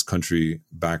origins of this country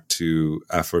back to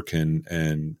African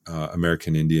and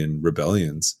American Indian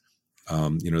rebellions.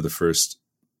 The first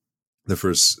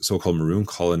so-called maroon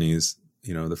colonies,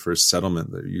 the first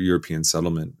settlement, the European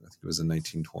settlement, I think it was in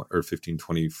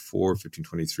 1524,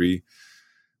 1523,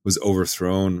 was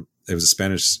overthrown. It was a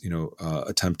Spanish,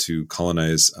 attempt to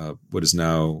colonize what is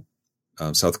now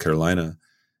South Carolina.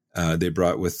 They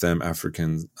brought with them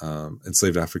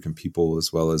enslaved African people,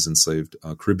 as well as enslaved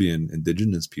Caribbean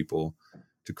indigenous people,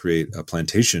 to create a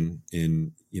plantation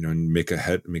and make a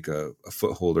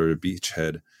foothold or a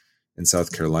beachhead in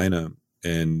South Carolina.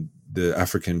 And the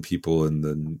African people and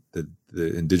the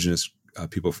indigenous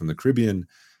people from the Caribbean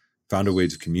found a way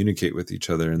to communicate with each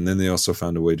other. And then they also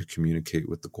found a way to communicate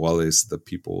with the Guales,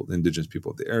 the indigenous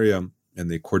people of the area. And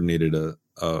they coordinated a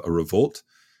revolt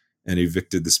and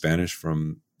evicted the Spanish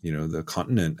from, the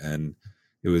continent. And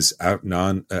it was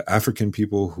African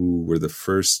people who were the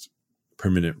first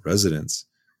permanent residents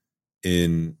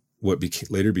in what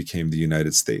later became the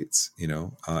United States,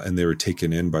 and they were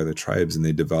taken in by the tribes and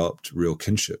they developed real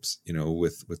kinships,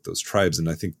 with those tribes. And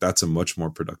I think that's a much more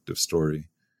productive story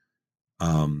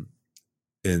in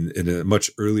a much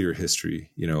earlier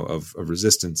history, of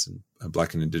resistance and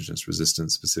Black and Indigenous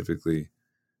resistance specifically,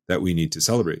 that we need to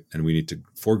celebrate and we need to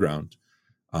foreground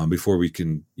before we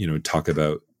can, talk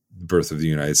about the birth of the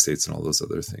United States and all those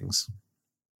other things.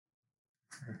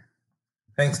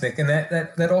 Thanks, Nick. And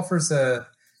that offers a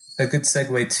good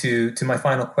segue to my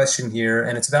final question here,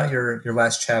 and it's about your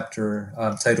last chapter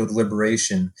titled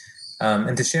Liberation.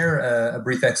 And to share a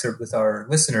brief excerpt with our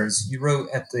listeners, you wrote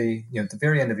at the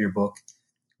very end of your book,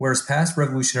 whereas past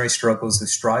revolutionary struggles have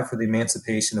strived for the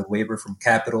emancipation of labor from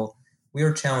capital, we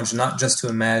are challenged not just to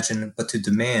imagine, but to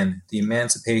demand the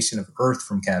emancipation of earth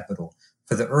from capital.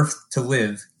 For the earth to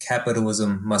live,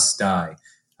 capitalism must die.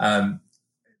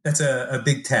 That's a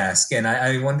big task, and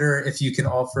I wonder if you can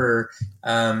offer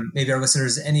maybe our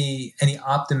listeners any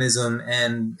optimism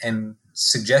and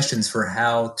suggestions for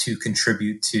how to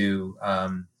contribute to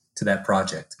that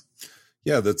project.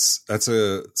 Yeah, that's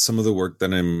some of the work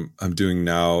that I'm doing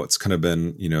now. It's kind of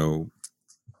been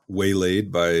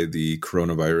waylaid by the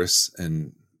coronavirus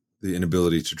and the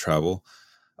inability to travel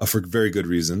for very good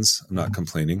reasons. I'm not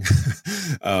complaining,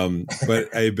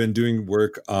 but I've been doing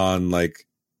work on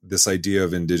this idea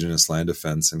of indigenous land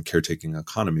defense and caretaking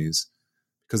economies,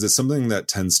 because it's something that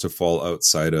tends to fall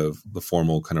outside of the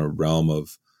formal kind of realm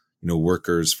of,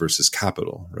 workers versus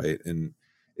capital, right? And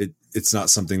it's not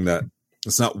something that,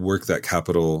 it's not work that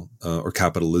capital or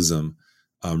capitalism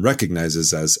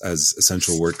recognizes as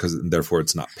essential work, because therefore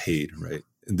it's not paid, right?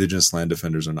 Indigenous land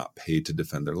defenders are not paid to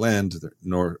defend their land,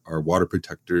 nor are water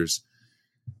protectors,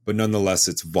 but nonetheless,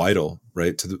 it's vital,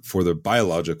 right, for the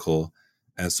biological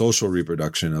and social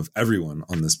reproduction of everyone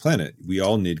on this planet. We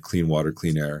all need clean water,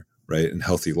 clean air, right, and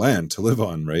healthy land to live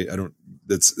on, right?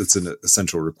 It's an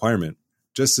essential requirement.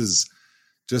 Just as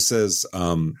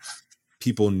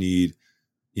people need,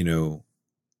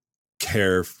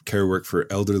 care work for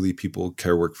elderly people,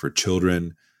 care work for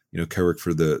children, care work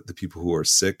for the people who are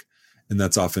sick. And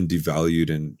that's often devalued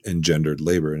and gendered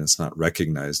labor, and it's not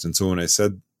recognized. And so when I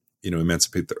said,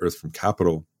 emancipate the earth from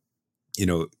capital,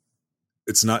 it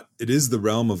is the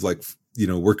realm of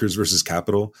workers versus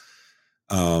capital,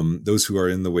 those who are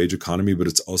in the wage economy, but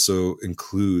it also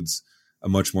includes a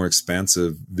much more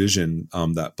expansive vision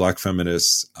that Black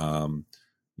feminists,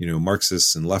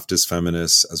 Marxists and leftist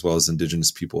feminists, as well as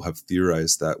Indigenous people, have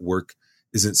theorized that work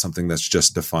isn't something that's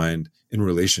just defined in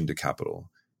relation to capital.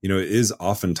 It is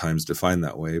oftentimes defined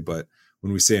that way, but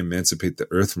when we say emancipate the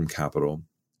earth from capital,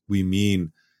 we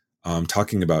mean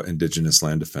talking about Indigenous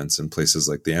land defense in places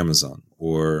like the Amazon,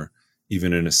 or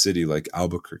even in a city like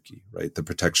Albuquerque, right? The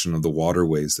protection of the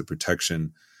waterways, the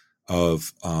protection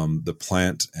of the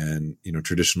plant and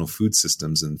traditional food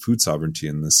systems and food sovereignty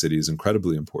in the city is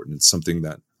incredibly important. It's something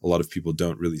that a lot of people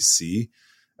don't really see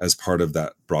as part of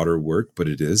that broader work, but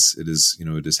it is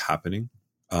happening.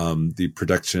 The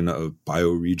protection of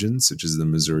bioregions, such as the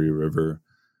Missouri River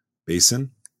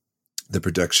Basin, the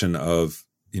protection of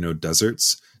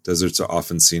deserts. Deserts are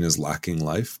often seen as lacking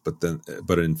life,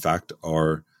 but in fact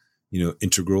are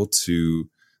integral to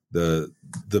the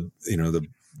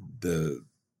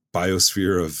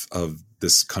biosphere of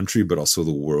this country, but also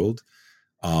the world.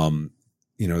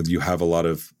 You have a lot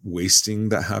of wasting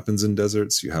that happens in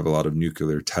deserts. You have a lot of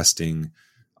nuclear testing,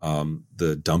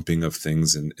 the dumping of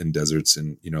things in deserts.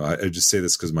 And, I just say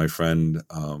this because my friend,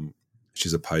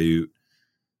 she's a Paiute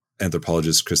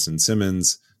anthropologist, Kristen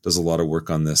Simmons, does a lot of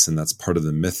work on this. And that's part of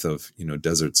the myth of,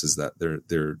 deserts, is that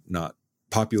they're not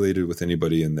populated with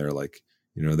anybody, and they're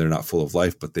they're not full of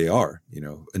life, but they are.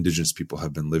 Indigenous people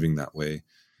have been living that way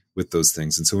with those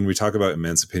things. And so when we talk about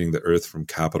emancipating the earth from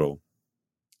capital,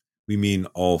 we mean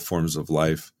all forms of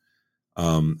life.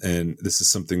 And this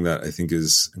is something that I think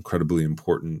is incredibly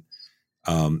important,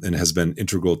 and has been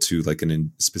integral to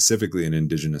specifically an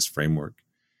Indigenous framework.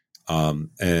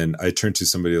 And I turned to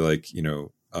somebody like,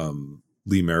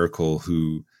 Lee Miracle,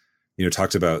 who,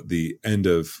 talked about the end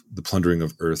of the plundering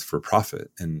of earth for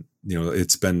profit. And,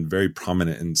 it's been very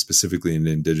prominent, and specifically in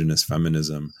Indigenous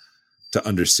feminism, to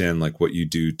understand what you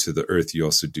do to the earth, you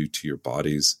also do to your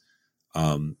bodies,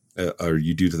 or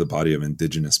you do to the body of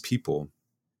Indigenous people,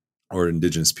 or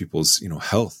Indigenous people's,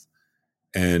 health.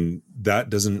 And that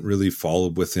doesn't really fall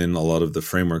within a lot of the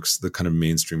frameworks, the kind of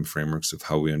mainstream frameworks of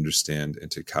how we understand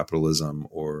anti-capitalism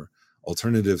or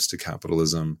alternatives to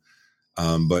capitalism.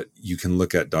 But you can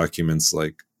look at documents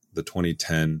like the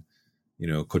 2010,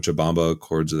 Cochabamba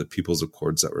Accords, or the People's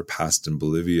Accords that were passed in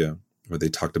Bolivia, where they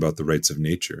talked about the rights of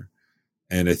nature.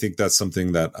 And I think that's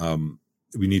something that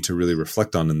we need to really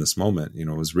reflect on in this moment. It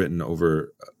was written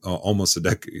over almost a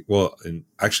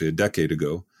decade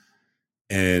ago.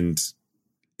 And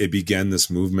it began this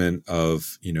movement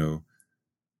of,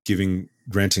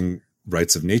 granting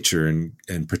rights of nature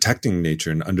and protecting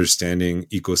nature, and understanding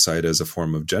ecocide as a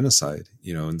form of genocide,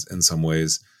 in some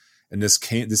ways. And this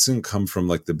didn't come from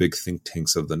the big think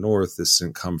tanks of the North. This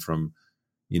didn't come from,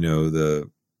 the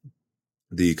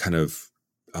kind of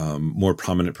more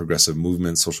prominent progressive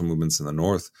movements, social movements in the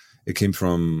North. It came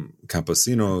from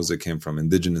campesinos. It came from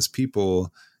Indigenous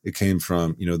people. It came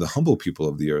from, the humble people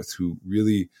of the earth, who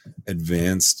really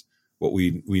advanced what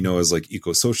we know as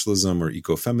eco-socialism or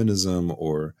ecofeminism,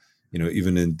 or,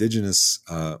 even Indigenous,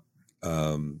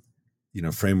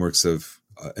 frameworks of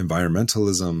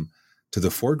environmentalism to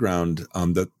the foreground,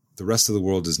 that the rest of the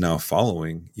world is now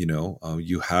following.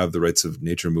 You have the rights of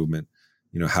nature movement,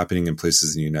 happening in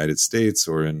places in the United States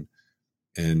or in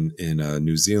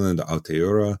New Zealand,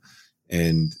 Aotearoa,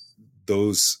 and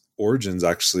those origins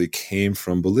actually came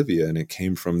from Bolivia, and it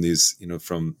came from these,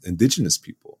 from Indigenous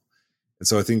people. And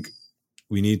so I think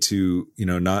we need to,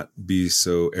 not be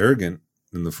so arrogant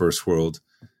in the first world,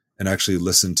 and actually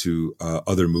listen to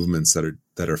other movements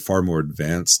that are far more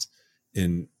advanced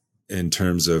in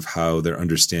terms of how they're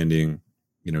understanding,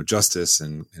 justice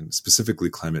and specifically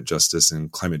climate justice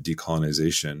and climate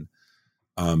decolonization.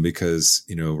 Because,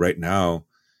 right now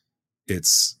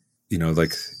it's,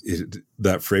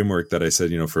 that framework that I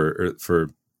said, for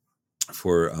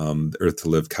the earth to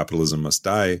live, capitalism must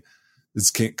die. This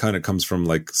kind of comes from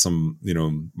like some,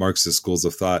 Marxist schools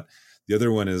of thought. The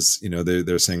other one is,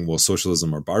 they're saying, well,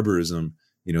 socialism or barbarism,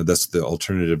 that's the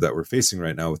alternative that we're facing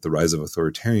right now with the rise of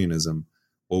authoritarianism.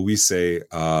 Well, we say,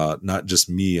 not just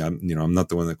me, I'm not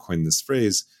the one that coined this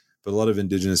phrase, but a lot of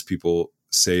indigenous people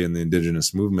say in the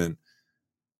indigenous movement,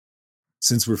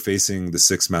 since we're facing the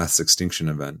sixth mass extinction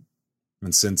event,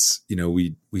 and since,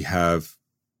 we have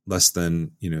less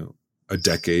than, a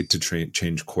decade to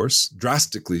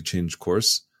drastically change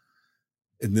course,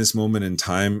 in this moment in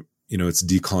time, it's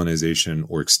decolonization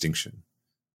or extinction.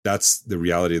 That's the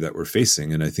reality that we're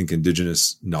facing. And I think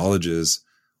indigenous knowledges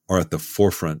are at the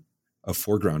forefront of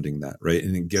foregrounding that, right?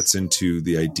 And it gets into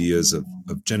the ideas of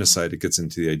genocide. It gets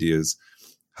into the ideas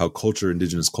how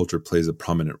indigenous culture plays a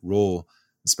prominent role,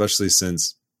 especially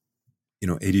since,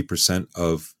 80%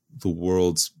 of the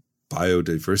world's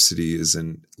biodiversity is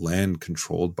in land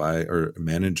controlled by or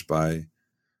managed by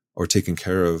or taken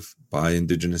care of by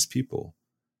indigenous people.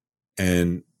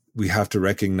 And we have to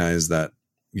recognize that,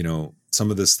 some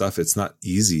of this stuff, it's not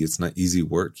easy. It's not easy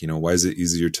work. Why is it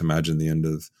easier to imagine the end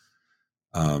of,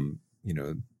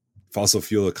 fossil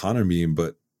fuel economy,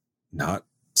 but not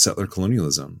settler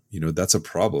colonialism? That's a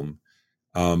problem.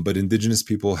 But indigenous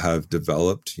people have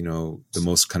developed, the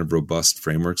most kind of robust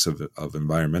frameworks of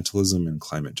environmentalism and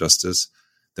climate justice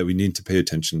that we need to pay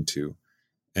attention to.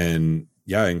 And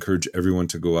I encourage everyone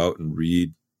to go out and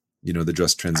read, the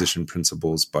Just Transition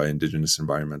Principles by Indigenous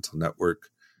Environmental Network.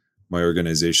 My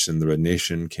organization, the Red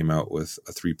Nation, came out with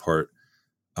a 3-part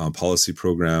policy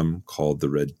program called the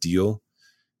Red Deal.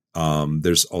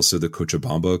 There's also the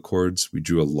Cochabamba Accords. We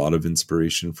drew a lot of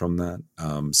inspiration from that.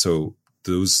 So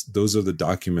those are the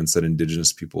documents that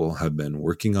indigenous people have been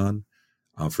working on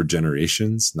for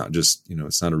generations, not just,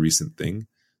 it's not a recent thing.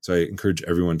 So I encourage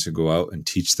everyone to go out and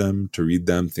teach them, to read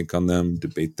them, think on them,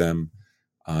 debate them,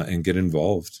 and get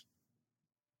involved.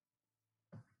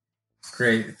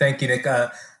 Great. Thank you, Nick.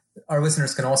 Our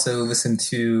listeners can also listen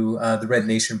to the Red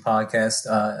Nation podcast,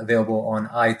 available on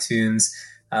iTunes.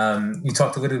 You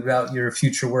talked a little bit about your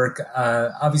future work.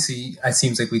 Obviously, it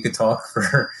seems like we could talk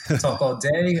all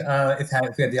day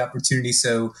if we had the opportunity.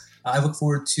 So I look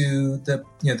forward to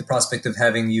the prospect of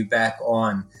having you back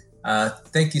on.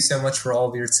 Thank you so much for all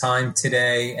of your time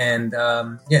today, and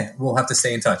we'll have to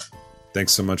stay in touch.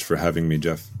 Thanks so much for having me,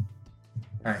 Jeff.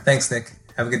 All right, thanks, Nick.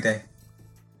 Have a good day.